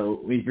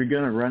 if you're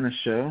going to run a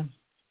show,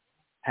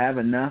 have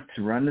enough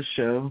to run the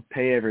show,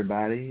 pay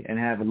everybody, and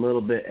have a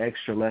little bit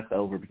extra left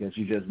over because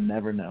you just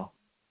never know.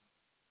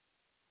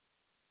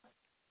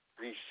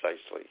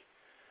 Precisely.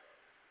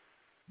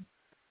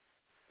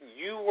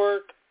 You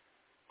work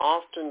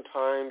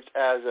oftentimes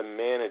as a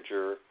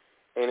manager,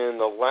 and in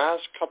the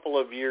last couple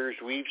of years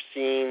we've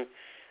seen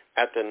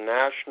at the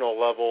national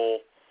level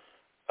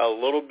a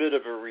little bit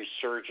of a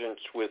resurgence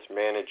with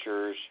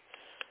managers.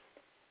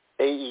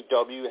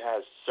 AEW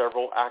has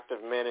several active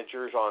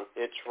managers on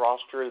its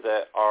roster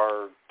that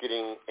are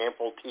getting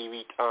ample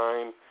TV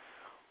time.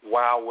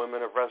 Wow,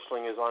 Women of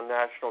Wrestling is on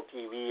national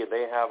TV, and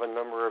they have a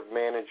number of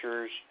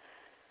managers.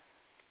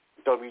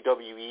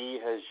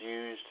 WWE has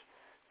used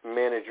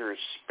managers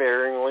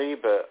sparingly,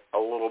 but a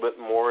little bit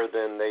more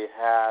than they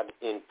had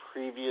in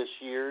previous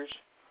years.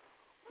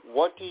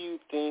 What do you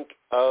think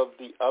of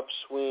the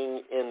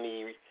upswing in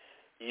the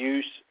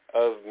use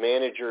of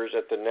managers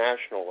at the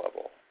national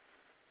level?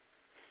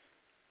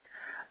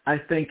 I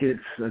think it's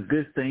a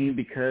good thing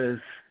because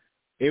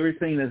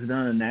everything that's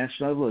done at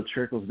national level, it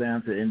trickles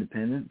down to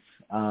independence.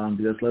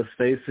 Because let's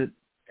face it,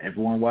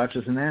 everyone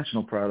watches a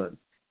national product,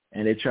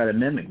 and they try to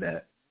mimic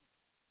that.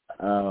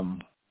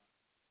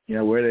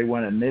 Where they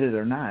want to admit it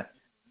or not.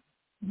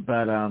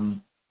 But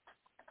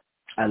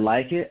I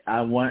like it.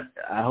 I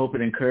hope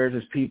it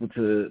encourages people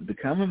to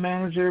become a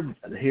manager.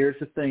 Here's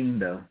the thing,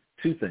 though.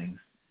 Two things.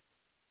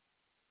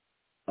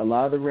 A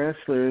lot of the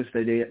wrestlers,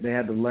 they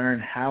had to learn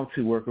how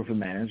to work with a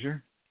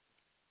manager.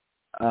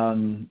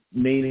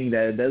 Meaning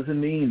that it doesn't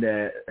mean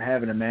that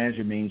having a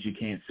manager means you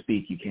can't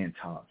speak, you can't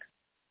talk.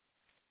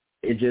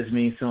 It just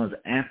means someone's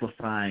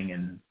amplifying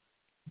and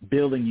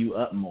building you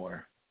up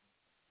more.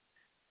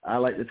 I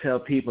like to tell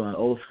people an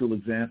old school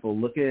example.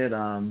 Look at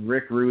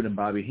Rick Rude and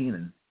Bobby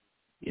Heenan.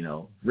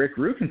 Rick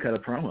Rude can cut a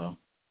promo,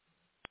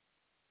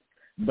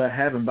 but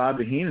having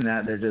Bobby Heenan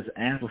out there just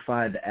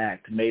amplified the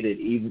act,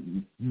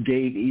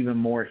 gave even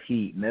more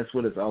heat, and that's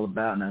what it's all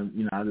about.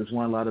 And I just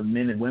want a lot of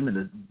men and women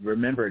to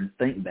remember and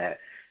think that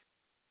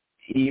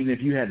even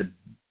if you had the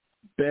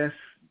best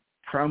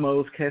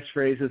promos,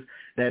 catchphrases,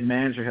 that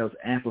manager helps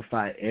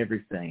amplify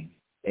everything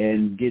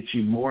and get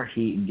you more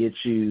heat and get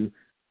you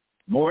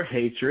more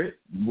hatred,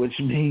 which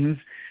means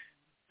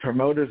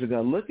promoters are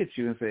going to look at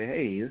you and say,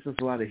 hey, this is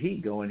a lot of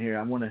heat going here.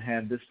 I want to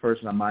have this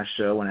person on my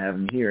show and have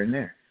them here and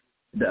there.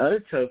 The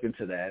other token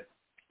to that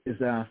is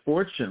that,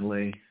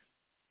 unfortunately,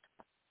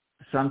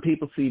 some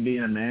people see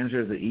being a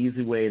manager as an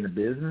easy way in the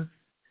business.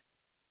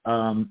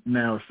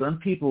 Now, some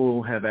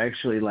people have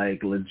actually,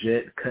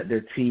 legit cut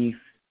their teeth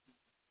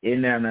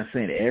in there. I'm not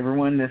saying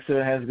everyone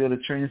necessarily has to go to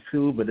training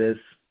school, but it's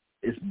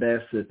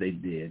best if they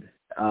did.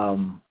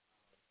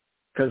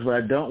 Because what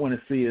I don't want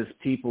to see is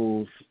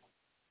people's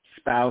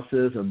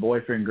spouses or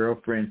boyfriend,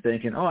 girlfriend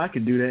thinking, oh, I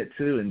could do that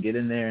too, and get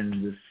in there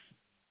and just,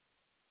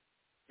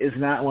 it's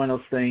not one of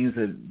those things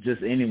that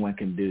just anyone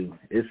can do.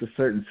 It's a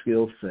certain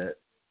skill set.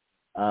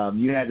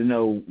 You had to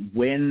know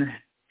when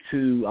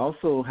to,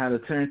 also how to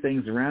turn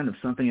things around if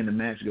something in the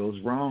match goes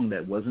wrong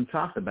that wasn't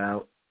talked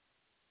about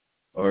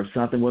or if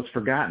something was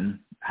forgotten,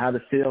 how to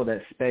fill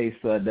that space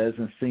so it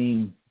doesn't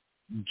seem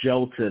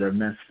jolted or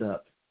messed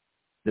up,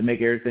 to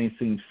make everything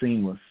seem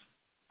seamless.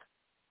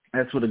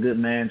 That's what a good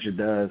manager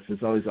does.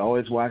 It's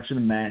always watching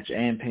the match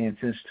and paying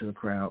attention to the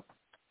crowd.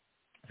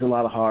 It's a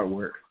lot of hard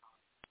work.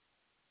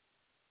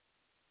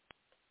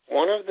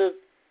 One of the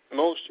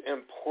most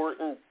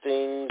important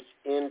things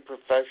in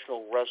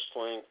professional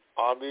wrestling,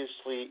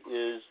 obviously,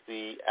 is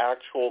the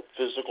actual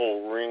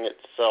physical ring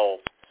itself.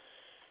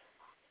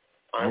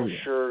 I'm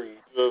sure you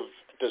have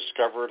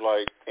discovered,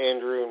 like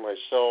Andrew and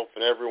myself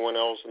and everyone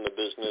else in the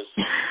business,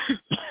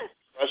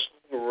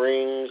 wrestling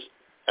rings,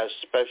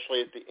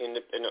 especially at the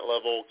independent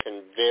level,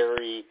 can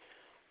vary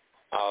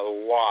a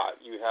lot.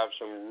 You have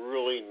some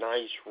really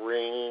nice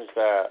rings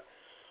that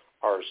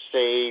are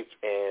safe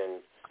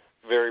and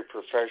very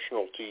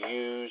professional to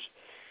use.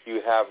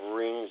 You have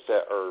rings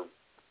that are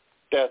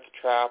death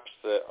traps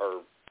that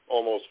are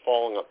almost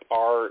falling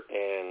apart,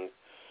 and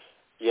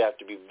you have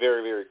to be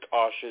very, very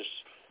cautious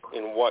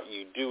in what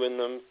you do in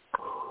them,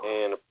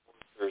 and of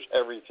course, there's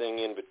everything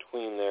in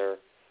between there.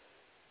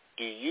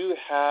 Do you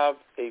have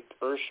a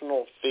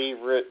personal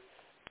favorite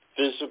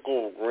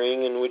physical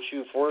ring in which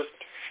you've worked?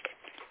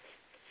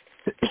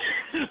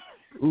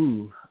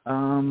 Ooh,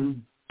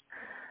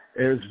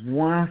 there's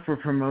one for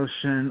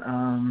promotion.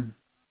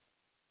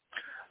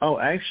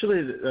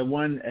 Actually, the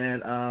one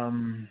at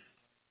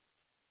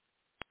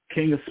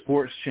King of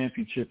Sports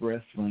Championship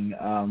Wrestling.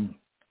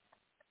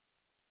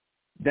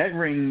 That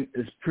ring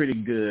is pretty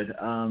good.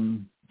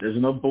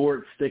 There's no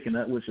board sticking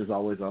up, which is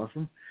always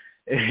awesome.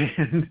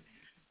 And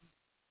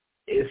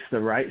it's the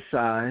right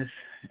size,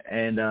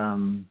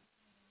 and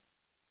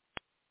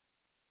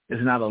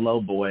it's not a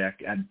low boy.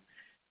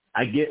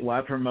 I get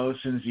why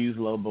promotions use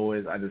low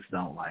boys. I just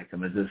don't like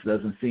them. It just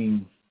doesn't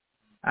seem,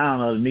 I don't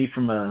know, to me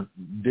from a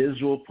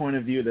visual point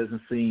of view, it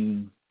doesn't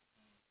seem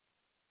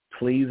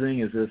pleasing.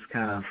 It just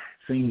kind of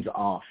seems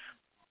off.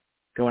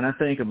 So when I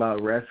think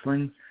about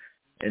wrestling,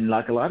 and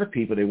like a lot of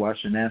people, they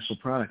watch the national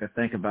product, I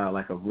think about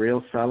like a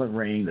real solid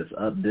ring that's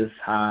up this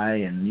high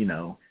and, you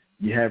know,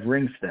 you have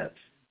ring steps.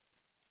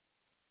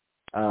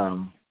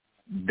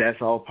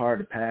 That's all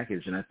part of the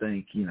package, and I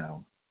think, you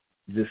know,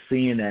 just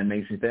seeing that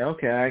makes me think,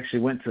 okay, I actually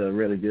went to a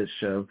really good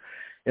show.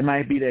 It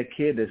might be that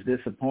kid that's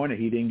disappointed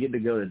he didn't get to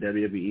go to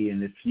WWE,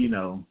 and if, you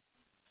know,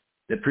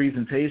 the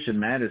presentation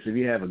matters. If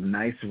you have a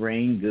nice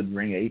ring, good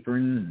ring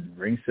apron,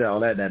 ring set, all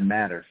that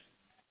matters.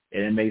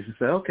 And it makes him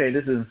say, okay,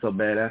 this isn't so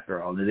bad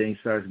after all. And then he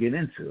starts getting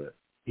into it,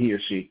 he or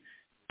she.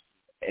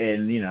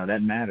 And, you know,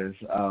 that matters.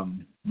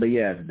 But,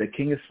 yeah, the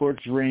King of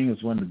Sports ring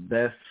was one of the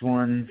best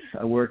ones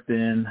I worked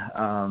in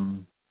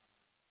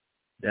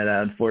that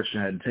I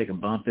unfortunately had to take a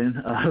bump in.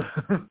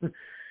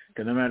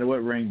 Because no matter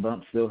what ring,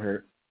 bumps still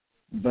hurt.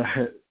 But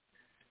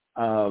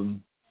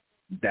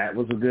that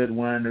was a good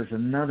one. There's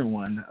another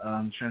one.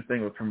 I'm trying to think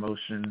of a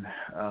promotion.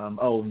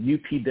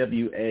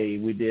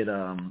 UPWA. We did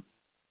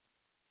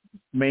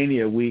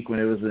Mania week when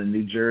it was in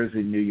New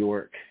Jersey, New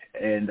York,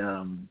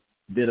 and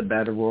did a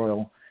battle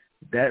royal.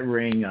 That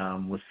ring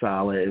was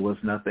solid. It was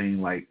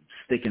nothing like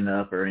sticking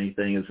up or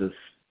anything. It was just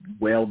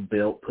well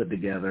built, put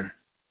together.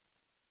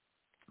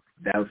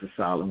 That was a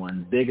solid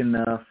one. Big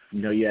enough,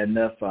 you know, you had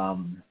enough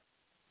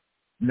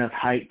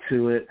height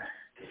to it.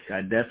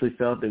 I definitely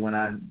felt it when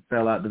I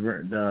fell out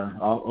the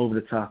over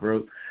the top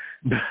rope.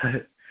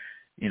 But,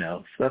 you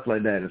know, stuff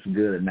like that is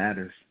good. It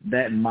matters.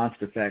 That and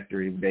Monster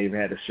Factory, Dave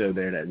had a show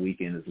there that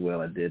weekend as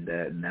well. I did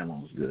that, and that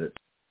one was good.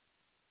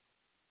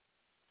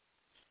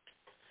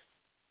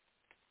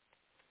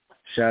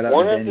 Shout out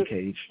to Danny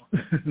Cage.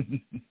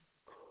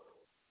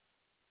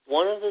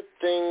 One of the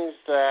things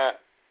that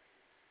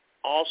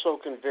also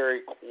can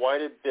vary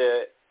quite a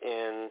bit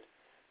in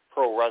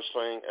pro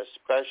wrestling,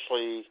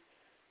 especially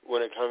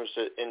when it comes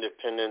to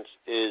independents,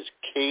 is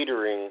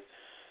catering.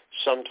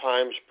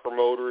 Sometimes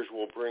promoters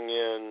will bring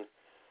in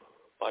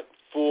like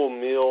full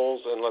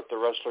meals and let the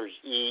wrestlers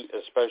eat,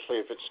 especially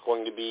if it's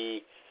going to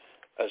be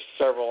a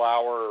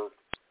several-hour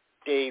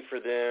day for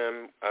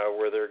them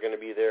where they're going to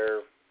be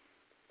there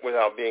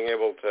without being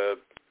able to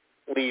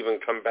leave and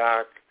come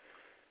back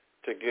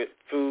to get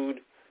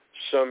food.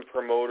 Some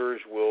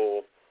promoters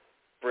will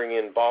bring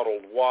in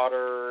bottled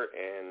water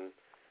and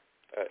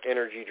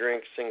energy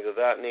drinks, things of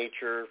that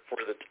nature for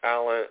the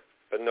talent,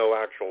 but no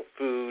actual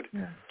food.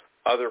 Yeah.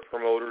 Other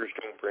promoters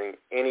don't bring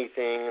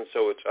anything, and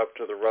so it's up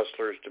to the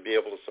wrestlers to be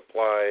able to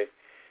supply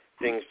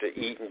things to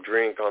eat and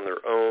drink on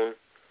their own.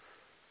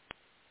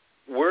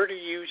 Where do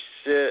you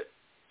sit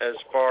as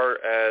far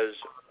as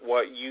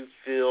what you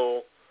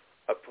feel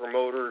a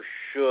promoter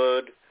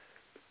should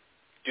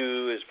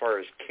do as far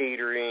as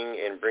catering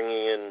and bringing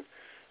in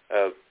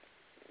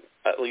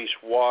at least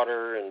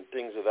water and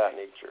things of that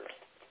nature?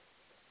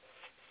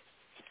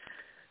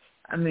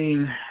 I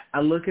mean, I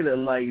look at it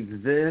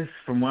like this.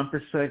 From one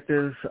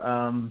perspective,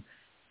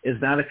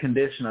 it's not a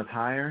condition of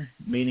hire,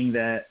 meaning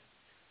that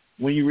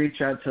when you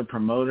reach out to a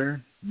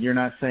promoter, you're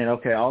not saying,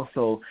 okay,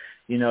 also,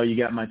 you know, you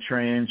got my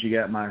trans, you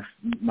got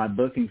my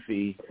booking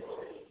fee,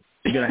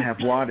 you're going to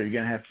have water, you're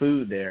going to have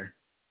food there.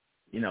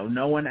 You know,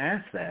 no one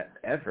asked that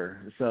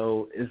ever.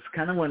 So it's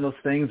kind of one of those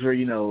things where,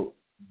 you know,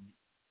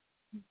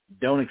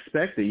 don't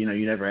expect it. You know,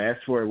 you never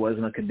asked for it. It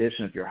wasn't a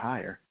condition of your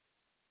hire.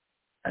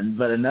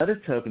 But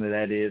another token of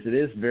that is it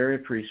is very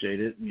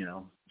appreciated, you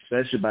know,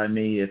 especially by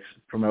me if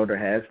promoter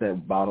has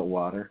that bottled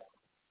water,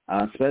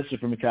 especially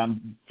for me because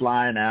I'm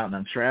flying out and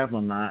I'm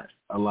traveling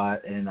a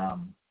lot. And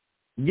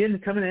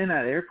coming in and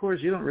out of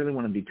airports, you don't really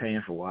want to be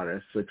paying for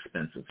water. It's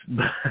expensive.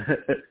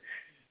 But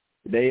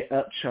they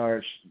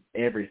upcharge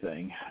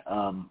everything.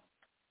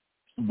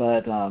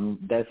 But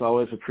that's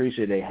always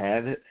appreciated. They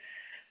have it.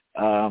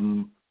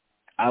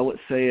 I would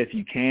say if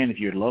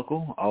you're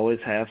local, always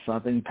have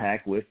something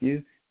packed with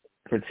you.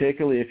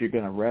 Particularly if you're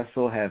going to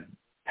wrestle, have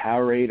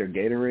Powerade or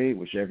Gatorade,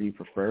 whichever you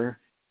prefer.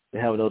 They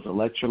have those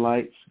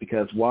electrolytes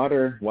because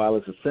water, while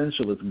it's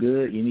essential, it's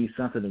good. You need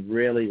something to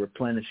really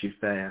replenish you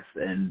fast,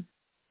 and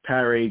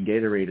Powerade,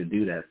 Gatorade to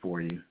do that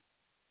for you.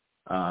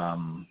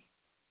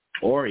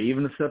 Or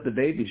even the stuff the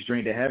babies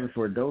drink, they have it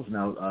for adults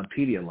now,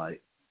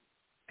 Pedialyte.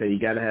 So you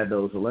got to have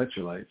those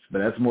electrolytes. But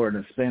that's more an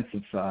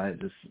expensive side,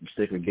 just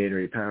stick with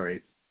Gatorade,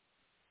 Powerade.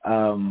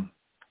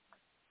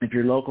 If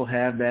your local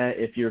have that,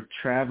 if you're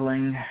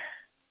traveling,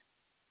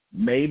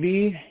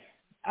 maybe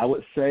I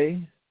would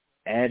say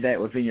add that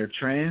within your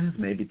trends,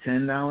 maybe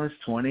 $10,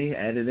 $20,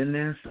 add it in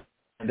there.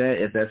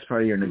 That if that's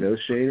part of your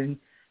negotiating,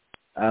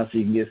 so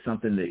you can get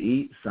something to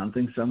eat,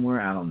 something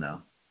somewhere. I don't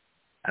know.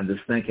 I'm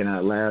just thinking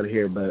out loud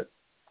here, but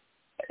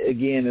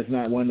again, it's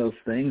not one of those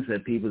things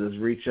that people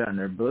just reach out and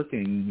they're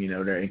booking. You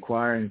know, they're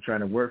inquiring, trying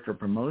to work for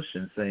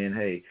promotion, saying,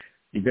 "Hey,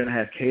 you're going to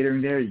have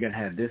catering there. You're going to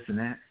have this and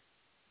that."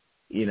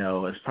 You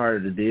know, as part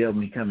of the deal of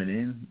me coming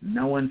in.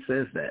 No one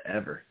says that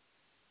ever.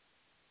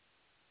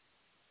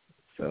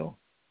 So,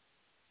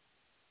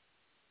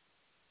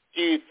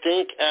 do you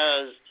think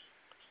as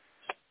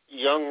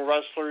young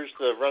wrestlers,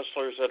 the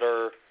wrestlers that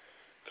are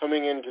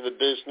coming into the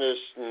business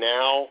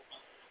now,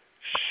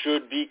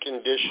 should be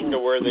conditioned to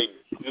where they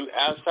do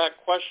ask that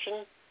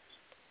question?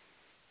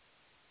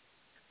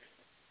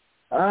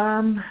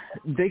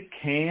 They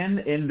can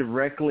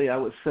indirectly. I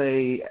would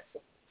say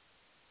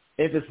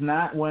if it's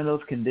not one of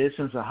those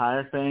conditions, a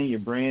higher thing, you're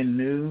brand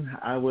new,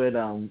 I would,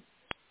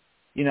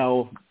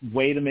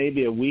 wait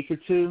maybe a week or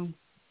two,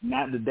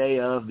 not the day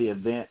of the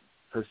event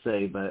per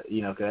se, but,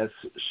 'cause that's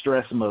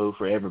stress mode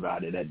for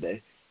everybody that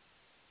day.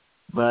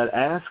 But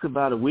ask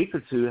about a week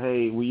or two,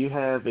 hey, will you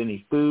have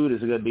any food? Is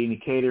there going to be any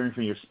catering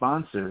from your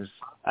sponsors?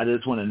 I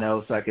just want to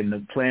know so I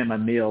can plan my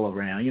meal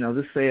around.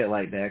 Just say it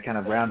like that, kind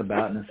of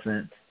roundabout in a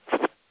sense.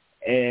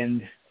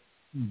 And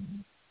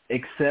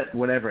accept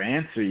whatever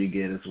answer you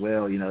get as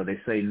well. They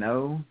say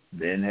no,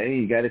 then, hey,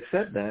 you got to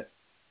accept that.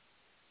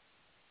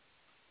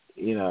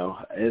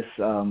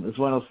 It's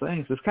one of those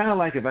things. It's kind of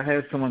like if I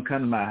had someone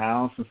come to my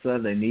house and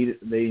stuff, they need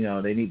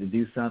to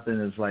do something.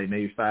 It's like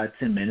maybe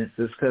 5-10 minutes.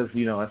 Just because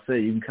I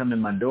said you can come in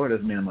my door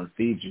doesn't mean I'm going to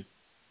feed you.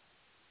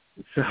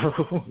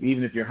 So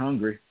even if you're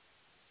hungry,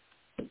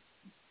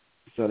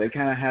 so they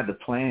kind of have the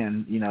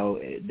plan.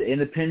 The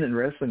independent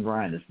wrestling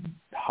grind is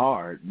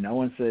hard. No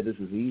one said this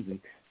is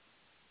easy.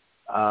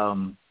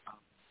 And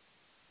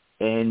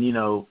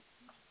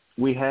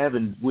we have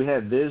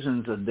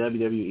visions of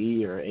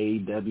WWE or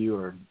AEW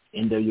or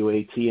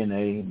NWA,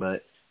 TNA,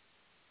 but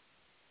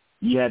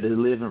you had to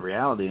live in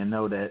reality and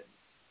know that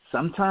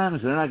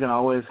sometimes they're not going to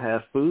always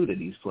have food at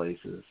these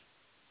places.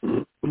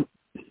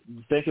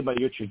 Think about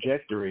your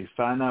trajectory.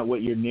 Find out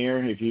what you're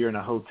near if you're in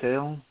a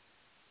hotel.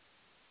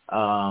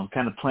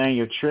 Kind of plan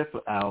your trip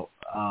out.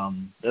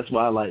 That's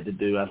what I like to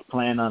do. I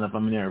plan on if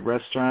I'm near a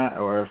restaurant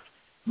or if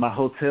my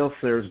hotel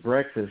serves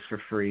breakfast for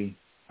free.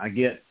 I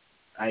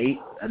eat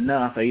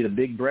enough. I eat a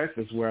big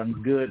breakfast where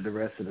I'm good the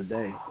rest of the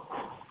day,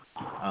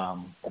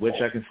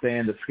 which I can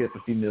stand to skip a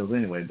few meals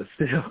anyway, but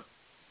still,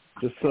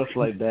 just stuff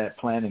like that,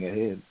 planning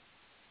ahead.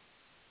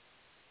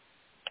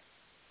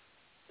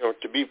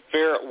 To be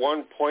fair, at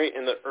one point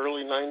in the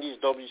early 90s,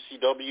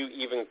 WCW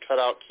even cut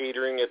out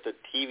catering at the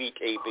TV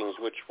tapings,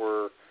 which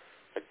were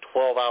like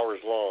 12 hours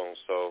long.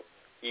 So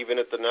even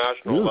at the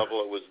national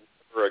level, it was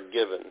never a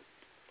given.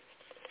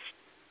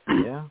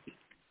 Yeah.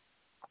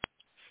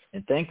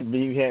 And think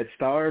you had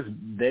stars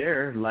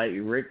there like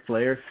Ric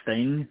Flair,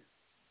 Sting.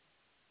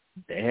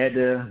 They had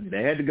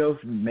to go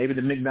maybe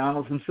to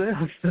McDonald's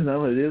themselves.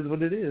 It is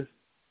what it is.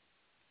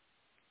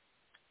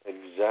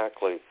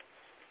 Exactly.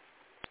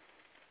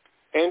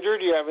 Andrew,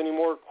 do you have any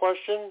more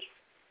questions?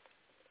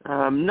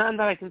 None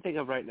that I can think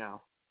of right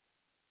now.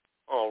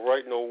 All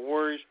right, no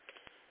worries.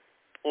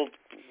 Well,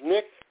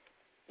 Nick,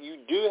 you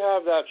do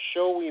have that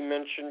show we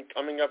mentioned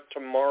coming up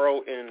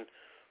tomorrow in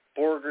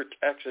Borger,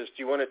 Texas.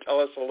 Do you want to tell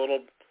us a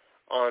little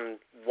on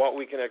what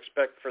we can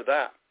expect for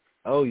that?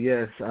 Oh,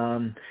 yes.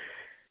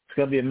 It's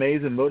going to be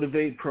amazing.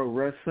 Motivate Pro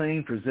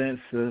Wrestling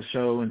presents the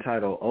show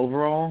entitled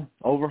Overhaul.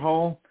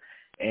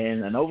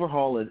 And an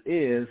overhaul it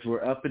is.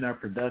 We're upping our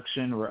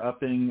production. We're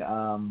upping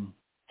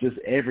just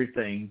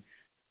everything.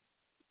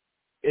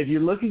 If you're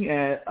looking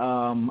at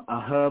a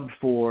hub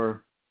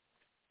for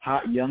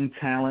hot young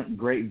talent,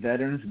 great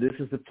veterans, this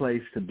is the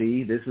place to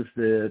be. This is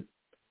the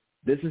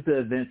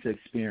event to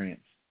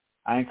experience.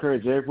 I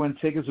encourage everyone.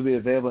 Tickets will be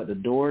available at the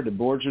door, the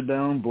Borger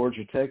Dome,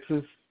 Borger,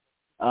 Texas.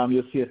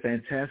 You'll see a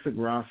fantastic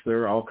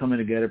roster all coming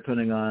together,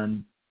 putting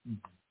on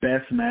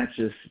best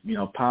matches,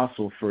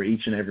 possible for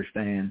each and every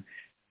fan.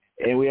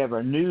 And we have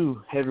our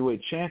new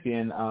heavyweight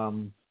champion,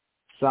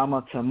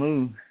 Sama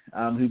Tamu,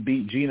 who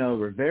beat Gino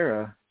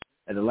Rivera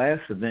at the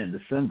last event in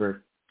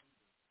December.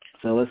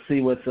 So let's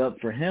see what's up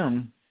for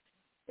him.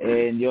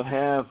 And you'll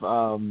have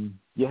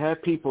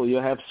people.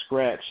 You'll have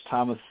Scratch,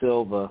 Thomas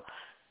Silva,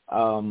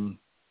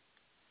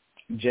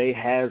 Jay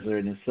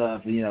Hazard and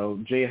stuff.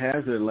 Jay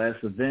Hazard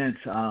last event,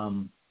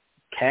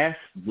 Cass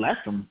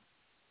left him,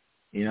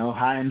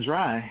 high and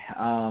dry.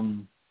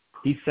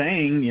 He's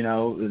saying,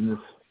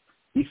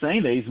 he's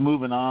saying that he's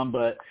moving on,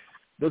 but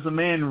does a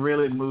man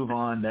really move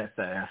on that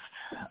fast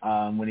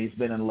when he's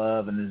been in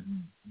love and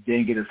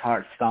didn't get his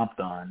heart stomped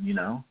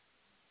on,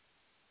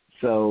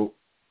 So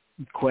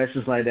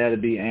questions like that to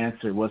be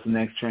answered. What's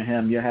next for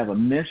him? You have a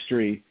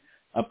mystery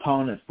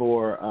opponent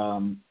for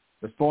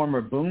the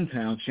former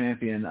Boomtown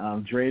champion,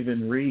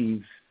 Draven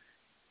Reeves.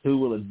 Who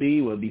will it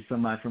be? Will it be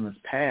somebody from his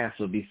past?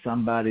 Will it be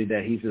somebody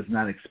that he's just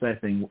not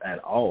expecting at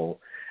all?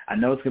 I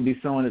know it's going to be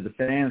someone that the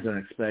fans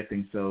aren't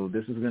expecting, so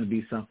this is going to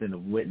be something to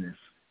witness.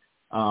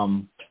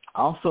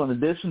 Also, in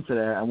addition to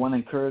that, I want to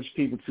encourage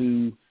people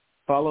to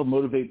follow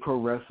Motivate Pro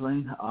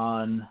Wrestling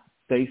on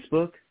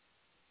Facebook.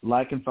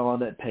 Like and follow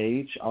that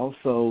page.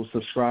 Also,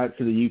 subscribe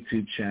to the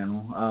YouTube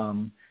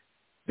channel.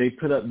 They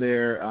put up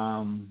their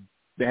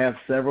they have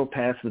several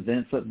past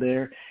events up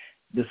there.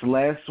 This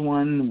last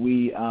one,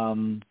 we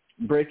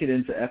break it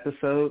into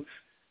episodes.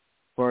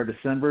 For our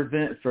December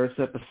event, first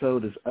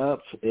episode is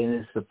up, and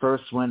it's the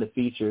first one that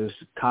features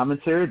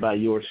commentary by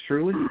yours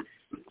truly.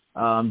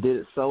 Did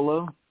it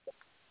solo,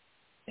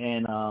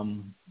 and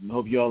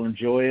hope you all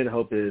enjoy it. I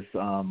hope it's,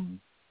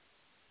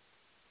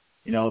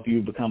 if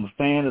you become a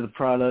fan of the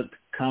product,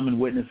 come and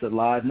witness it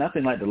live.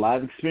 Nothing like the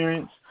live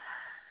experience.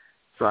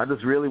 So I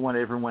just really want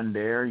everyone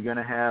there. You're going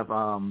to have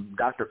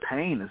Dr.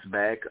 Payne is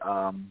back,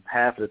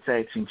 half of the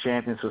tag team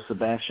champions for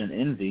Sebastian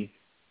Envy.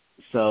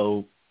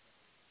 So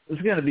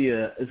it's going to be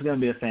a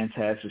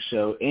fantastic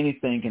show.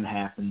 Anything can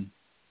happen.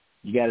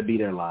 You got to be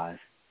there live.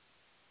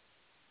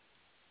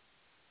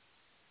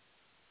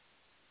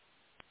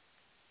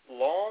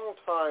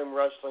 Long-time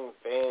wrestling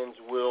fans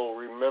will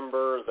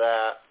remember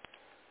that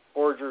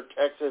Borger,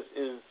 Texas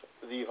is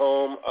the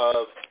home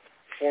of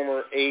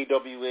former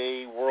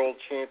AWA World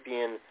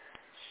Champion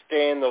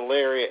Stan the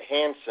Lariat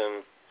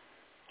Hansen.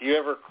 Do you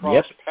ever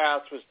cross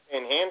paths with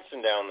Stan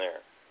Hansen down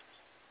there?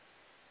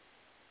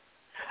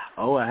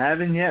 Oh, I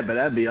haven't yet, but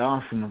that'd be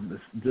awesome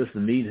just to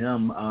meet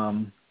him.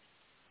 I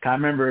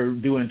remember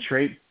doing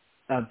tape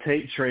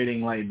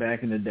trading like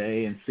back in the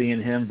day and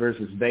seeing him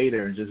versus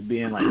Vader and just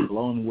being like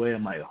blown away.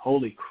 I'm like,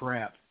 holy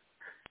crap.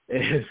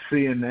 And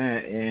seeing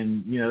that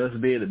and,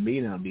 just be able to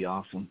meet him would be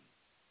awesome.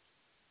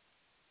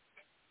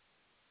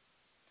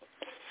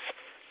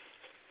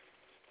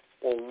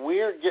 Well,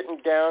 we're getting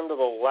down to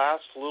the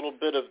last little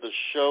bit of the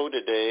show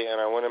today,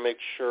 and I want to make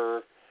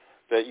sure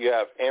that you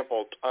have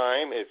ample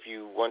time if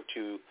you want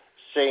to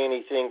say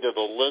anything to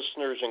the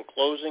listeners in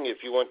closing,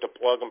 if you want to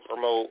plug and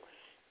promote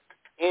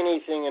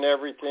anything and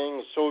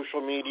everything,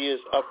 social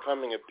medias,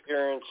 upcoming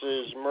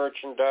appearances,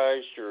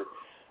 merchandise, your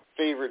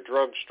favorite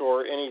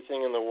drugstore,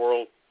 anything in the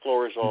world,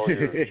 floor is all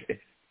yours.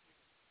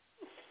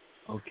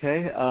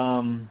 Okay.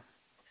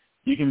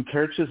 You can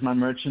purchase my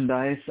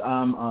merchandise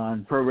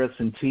on Pro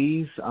Wrestling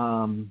Tees,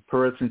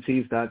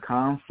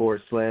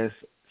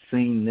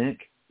 prowrestlingtees.com/SingNick.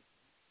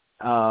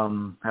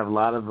 Have a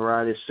lot of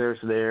variety of shirts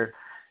there.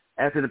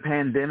 After the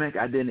pandemic,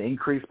 I didn't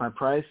increase my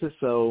prices,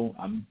 so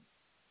I'm,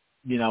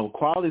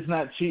 quality's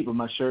not cheap, but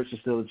my shirts are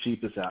still the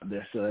cheapest out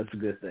there, so that's a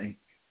good thing.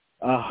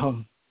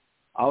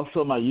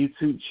 Also, my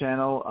YouTube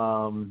channel,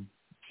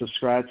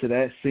 subscribe to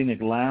that,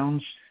 Scenic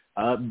Lounge.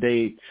 I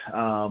update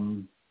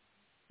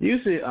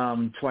usually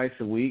twice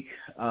a week,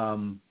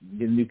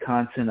 get new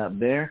content up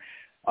there.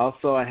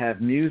 Also, I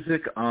have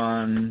music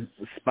on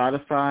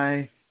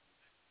Spotify,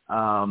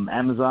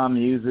 Amazon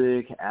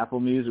Music,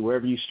 Apple Music,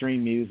 wherever you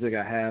stream music.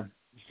 I have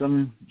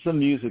some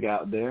music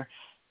out there.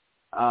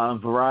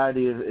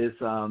 Variety is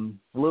a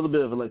little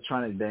bit of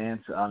electronic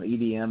dance,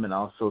 EDM, and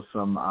also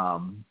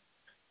some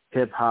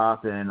hip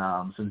hop and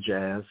some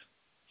jazz.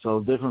 So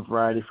different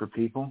variety for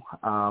people.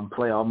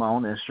 Play all my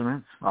own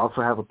instruments. I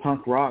also have a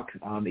punk rock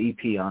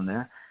EP on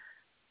there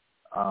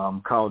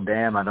called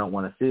Damn I Don't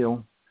Want to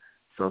Feel.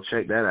 So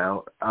check that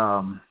out.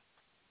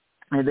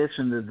 In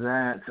addition to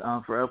that,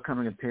 for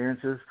upcoming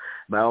appearances,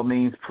 by all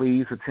means,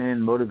 please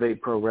attend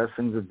Motivate Pro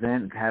Wrestling's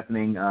event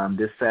happening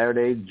this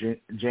Saturday,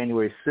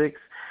 January 6th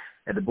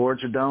at the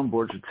Borger Dome,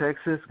 Borger,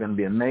 Texas. It's going to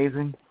be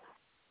amazing.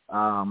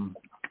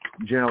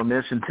 General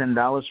admission,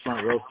 $10,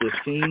 front row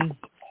 $15.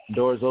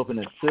 Doors open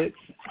at 6.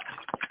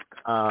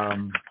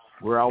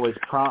 We're always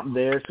prompt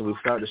there, so we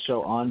start the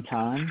show on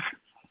time.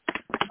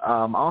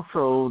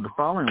 Also, the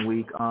following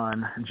week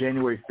on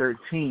January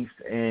 13th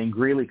in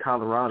Greeley,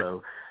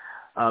 Colorado,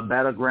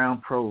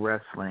 Battleground Pro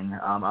Wrestling.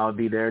 I'll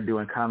be there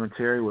doing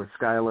commentary with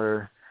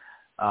Skylar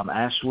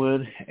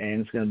Ashwood,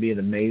 and it's going to be an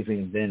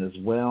amazing event as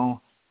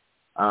well.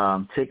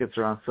 Tickets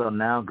are on sale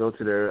now. Go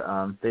to their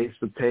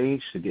Facebook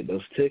page to get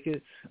those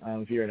tickets.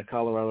 If you're in the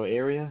Colorado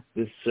area,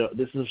 this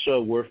is a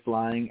show worth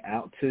flying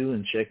out to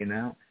and checking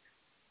out.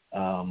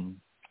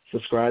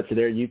 Subscribe to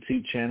their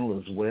YouTube channel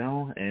as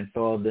well and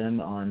follow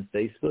them on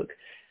Facebook.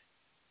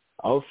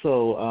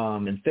 Also,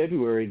 in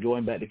February,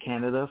 going back to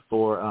Canada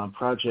for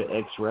Project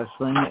X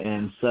Wrestling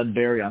in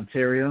Sudbury,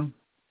 Ontario.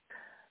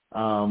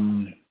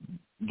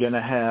 Going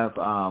to have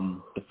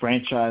the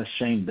franchise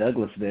Shane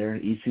Douglas there,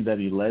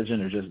 ECW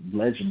legend or just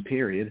legend,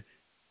 period.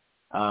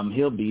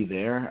 He'll be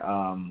there.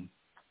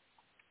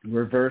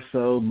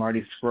 Reverso,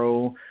 Marty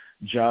Scroll,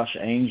 Josh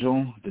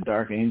Angel, the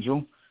Dark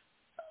Angel.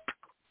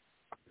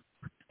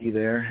 Be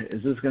there.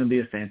 It's just going to be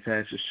a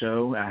fantastic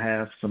show. I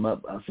have some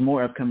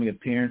more upcoming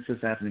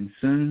appearances happening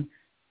soon.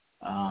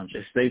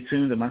 Just stay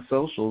tuned to my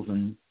socials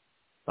and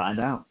find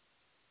out.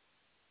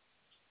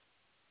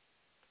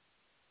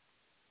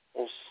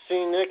 Well,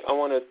 see, Nick, I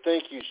want to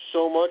thank you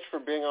so much for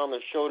being on the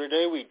show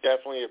today. We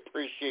definitely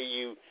appreciate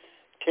you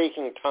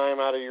taking time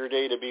out of your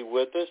day to be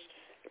with us.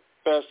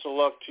 Best of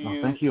luck to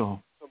you. Thank you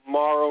all.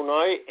 Tomorrow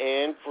night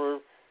and for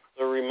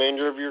the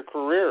remainder of your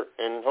career.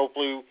 And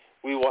hopefully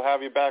we will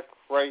have you back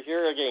right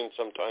here again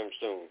sometime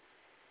soon.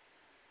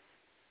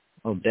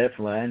 Oh,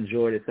 definitely. I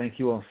enjoyed it. Thank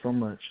you all so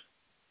much.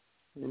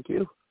 Thank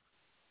you.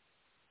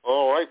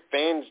 All right,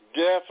 fans,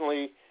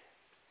 definitely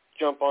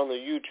jump on the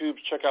YouTubes,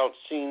 check out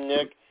Scene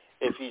Nick.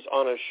 If he's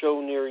on a show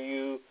near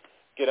you,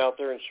 get out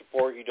there and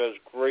support. He does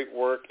great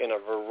work in a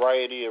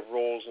variety of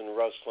roles in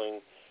wrestling.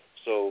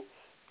 So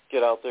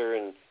get out there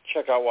and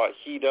check out what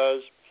he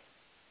does.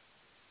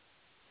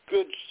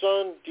 Good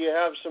son, do you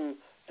have some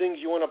things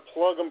you want to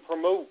plug and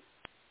promote?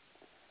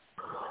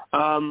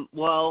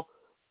 Well,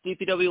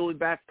 CPW will be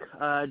back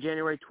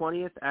January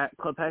 20th at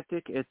Club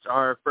Hectic. It's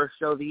our first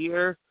show of the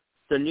year.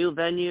 It's a new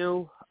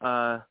venue.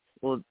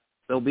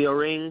 There'll be a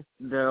ring.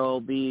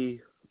 There'll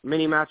be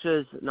mini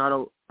matches.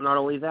 Not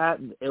only that,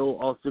 it will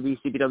also be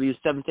CPW's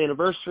 7th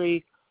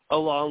anniversary.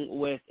 Along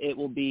with it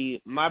will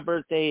be my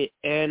birthday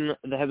and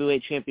the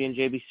heavyweight champion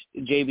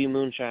JB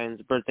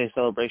Moonshine's birthday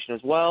celebration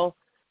as well.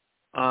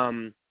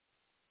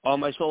 All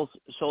my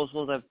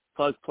socials I've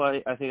plugged.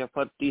 I think I've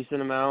plugged a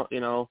decent amount.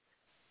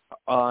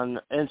 On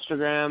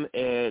Instagram,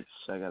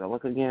 I gotta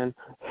look again.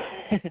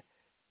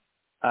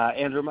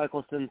 Andrew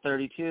Michelson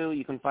 32.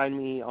 You can find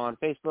me on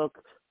Facebook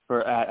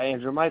at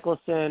Andrew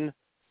Michelson.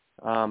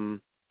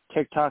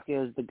 TikTok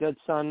is The Good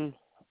Son,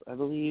 I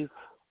believe.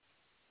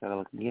 Gotta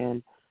look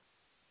again.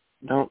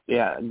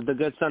 The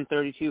Good Son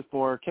 32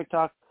 for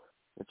TikTok.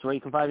 That's where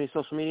you can find me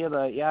on social media.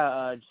 But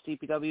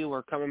CPW,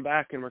 we're coming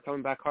back, and we're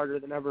coming back harder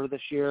than ever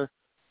this year.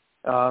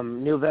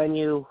 New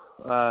venue.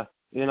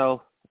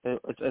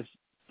 It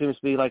seems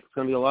to be like it's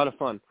going to be a lot of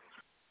fun.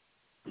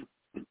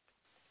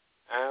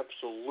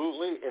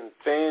 Absolutely. And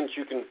fans,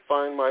 you can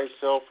find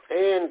myself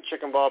and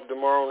Chicken Bob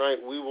tomorrow night.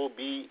 We will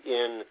be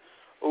in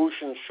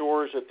Ocean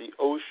Shores at the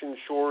Ocean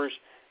Shores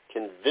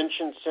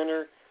Convention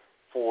Center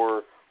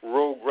for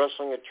Rogue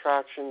Wrestling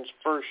Attractions'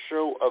 first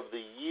show of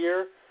the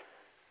year.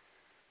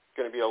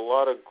 Going to be a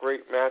lot of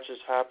great matches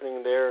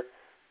happening there.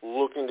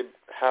 Looking to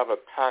have a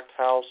packed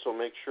house, so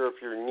make sure if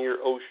you're near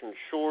Ocean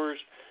Shores,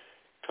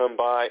 come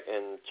by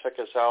and check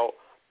us out.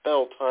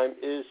 Bell time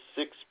is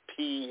 6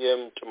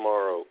 p.m.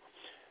 tomorrow.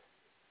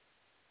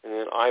 And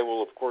then I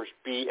will, of course,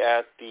 be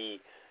at the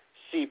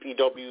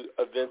CPW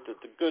event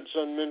that the Good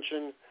Son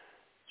mentioned.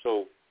 So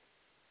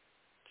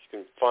you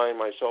can find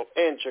myself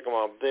and check them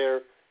out there.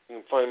 You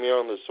can find me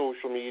on the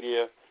social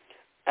media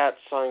at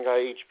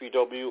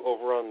SignGuyHPW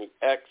over on the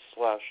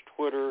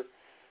X/Twitter,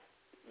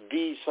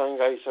 the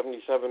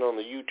SignGuy77 on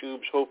the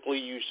YouTubes. Hopefully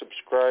you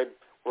subscribe,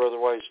 or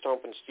otherwise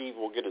Stompin' Steve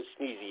will get a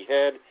sneezy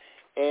head.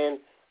 And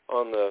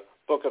on the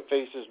Book of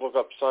Faces, look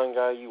up Sign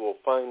Guy. You will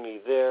find me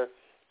there.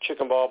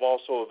 Chicken Bob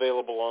also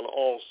available on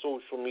all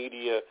social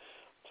media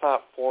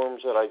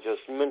platforms that I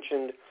just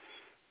mentioned.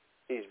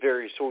 He's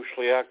very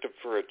socially active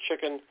for a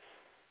chicken.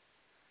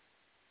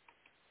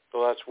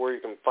 So that's where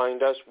you can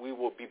find us. We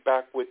will be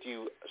back with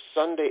you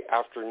Sunday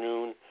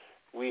afternoon.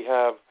 We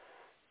have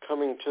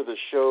coming to the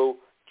show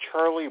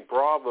Charlie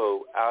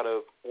Bravo out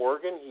of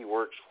Oregon. He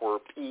works for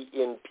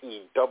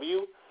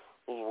PNPW.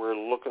 We're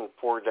looking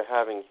forward to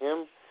having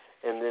him.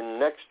 And then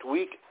next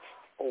week,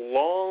 a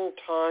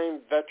long-time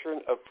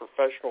veteran of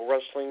professional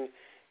wrestling,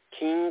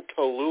 King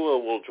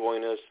Kalua, will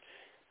join us.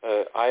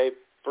 I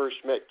first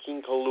met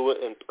King Kalua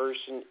in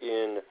person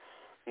in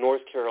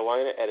North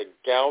Carolina at a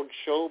Gouge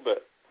show,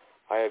 but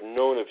I have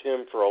known of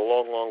him for a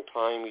long, long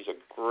time. He's a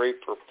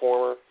great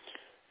performer.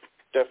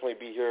 Definitely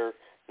be here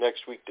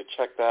next week to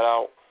check that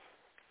out.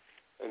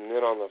 And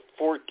then on the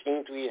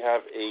 14th, we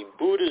have a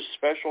Buddhist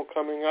special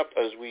coming up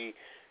as we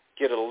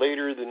get a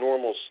later than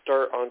normal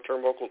start on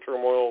Turnbuckle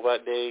Turmoil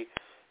that day.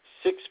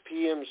 6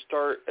 p.m.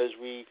 start as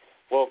we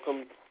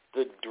welcome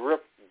the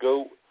Drip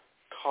Goat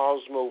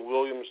Cosmo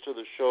Williams to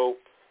the show.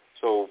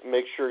 So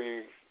make sure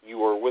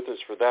you are with us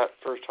for that.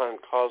 First time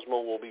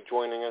Cosmo will be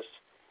joining us.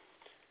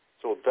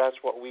 So that's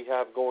what we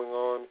have going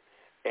on.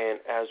 And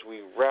as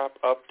we wrap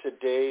up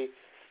today,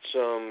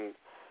 some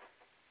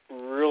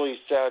really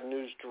sad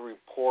news to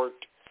report.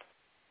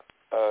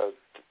 A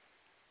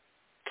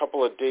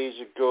couple of days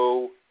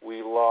ago,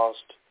 we lost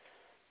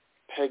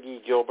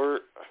Peggy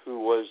Gilbert, who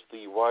was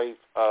the wife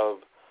of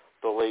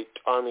the late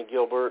Tommy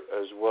Gilbert,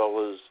 as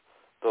well as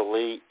the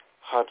late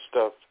Hot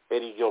Stuff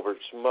Eddie Gilbert's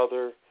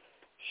mother.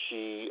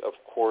 She, of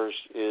course,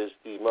 is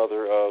the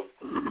mother of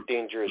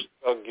Dangerous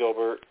Doug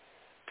Gilbert.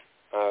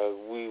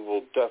 We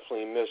will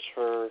definitely miss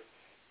her.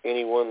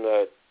 Anyone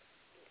that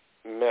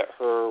met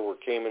her or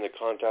came into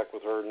contact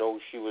with her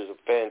knows she was a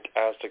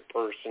fantastic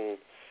person.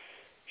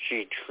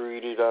 She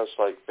treated us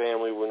like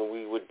family when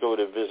we would go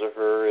to visit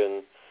her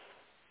in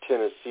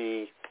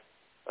Tennessee.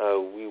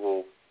 We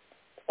will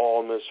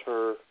all miss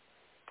her.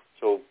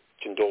 So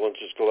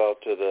condolences go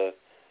out to the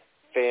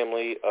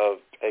family of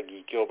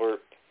Peggy Gilbert.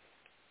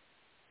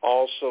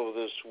 Also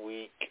this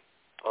week,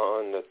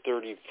 on the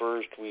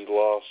 31st, we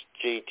lost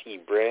J.T.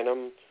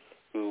 Branham,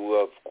 who,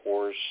 of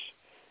course,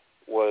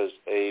 was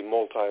a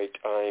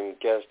multi-time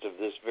guest of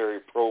this very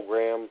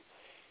program.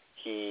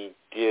 He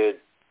did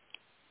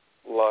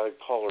live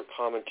caller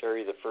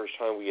commentary the first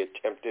time we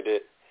attempted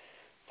it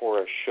for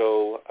a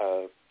show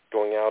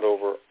going out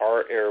over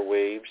our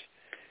airwaves,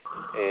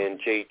 and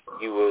JT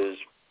was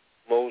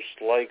most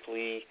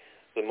likely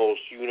the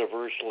most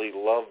universally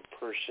loved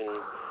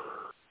person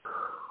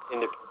in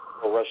the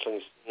pro wrestling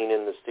scene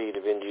in the state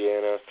of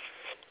Indiana.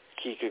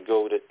 He could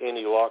go to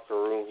any locker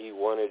room he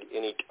wanted,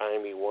 any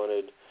time he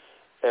wanted.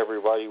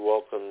 Everybody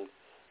welcomed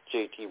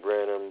JT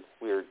Branham.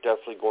 We are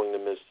definitely going to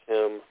miss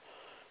him.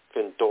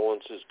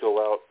 Condolences go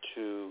out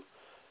to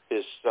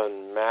his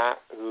son Matt,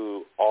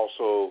 who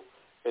also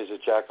is a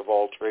jack of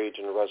all trades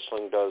in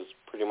wrestling, does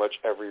pretty much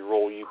every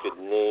role you could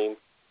name,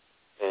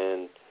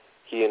 and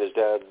he and his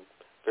dad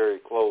very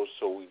close,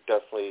 so we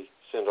definitely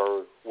send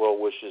our well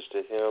wishes to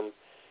him.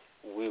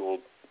 We will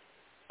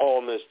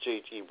all miss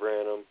JT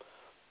Branham,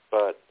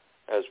 but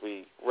as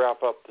we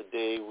wrap up the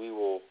day, we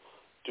will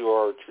do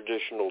our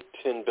traditional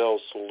 10-bell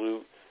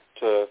salute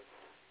to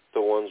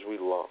the ones we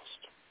lost.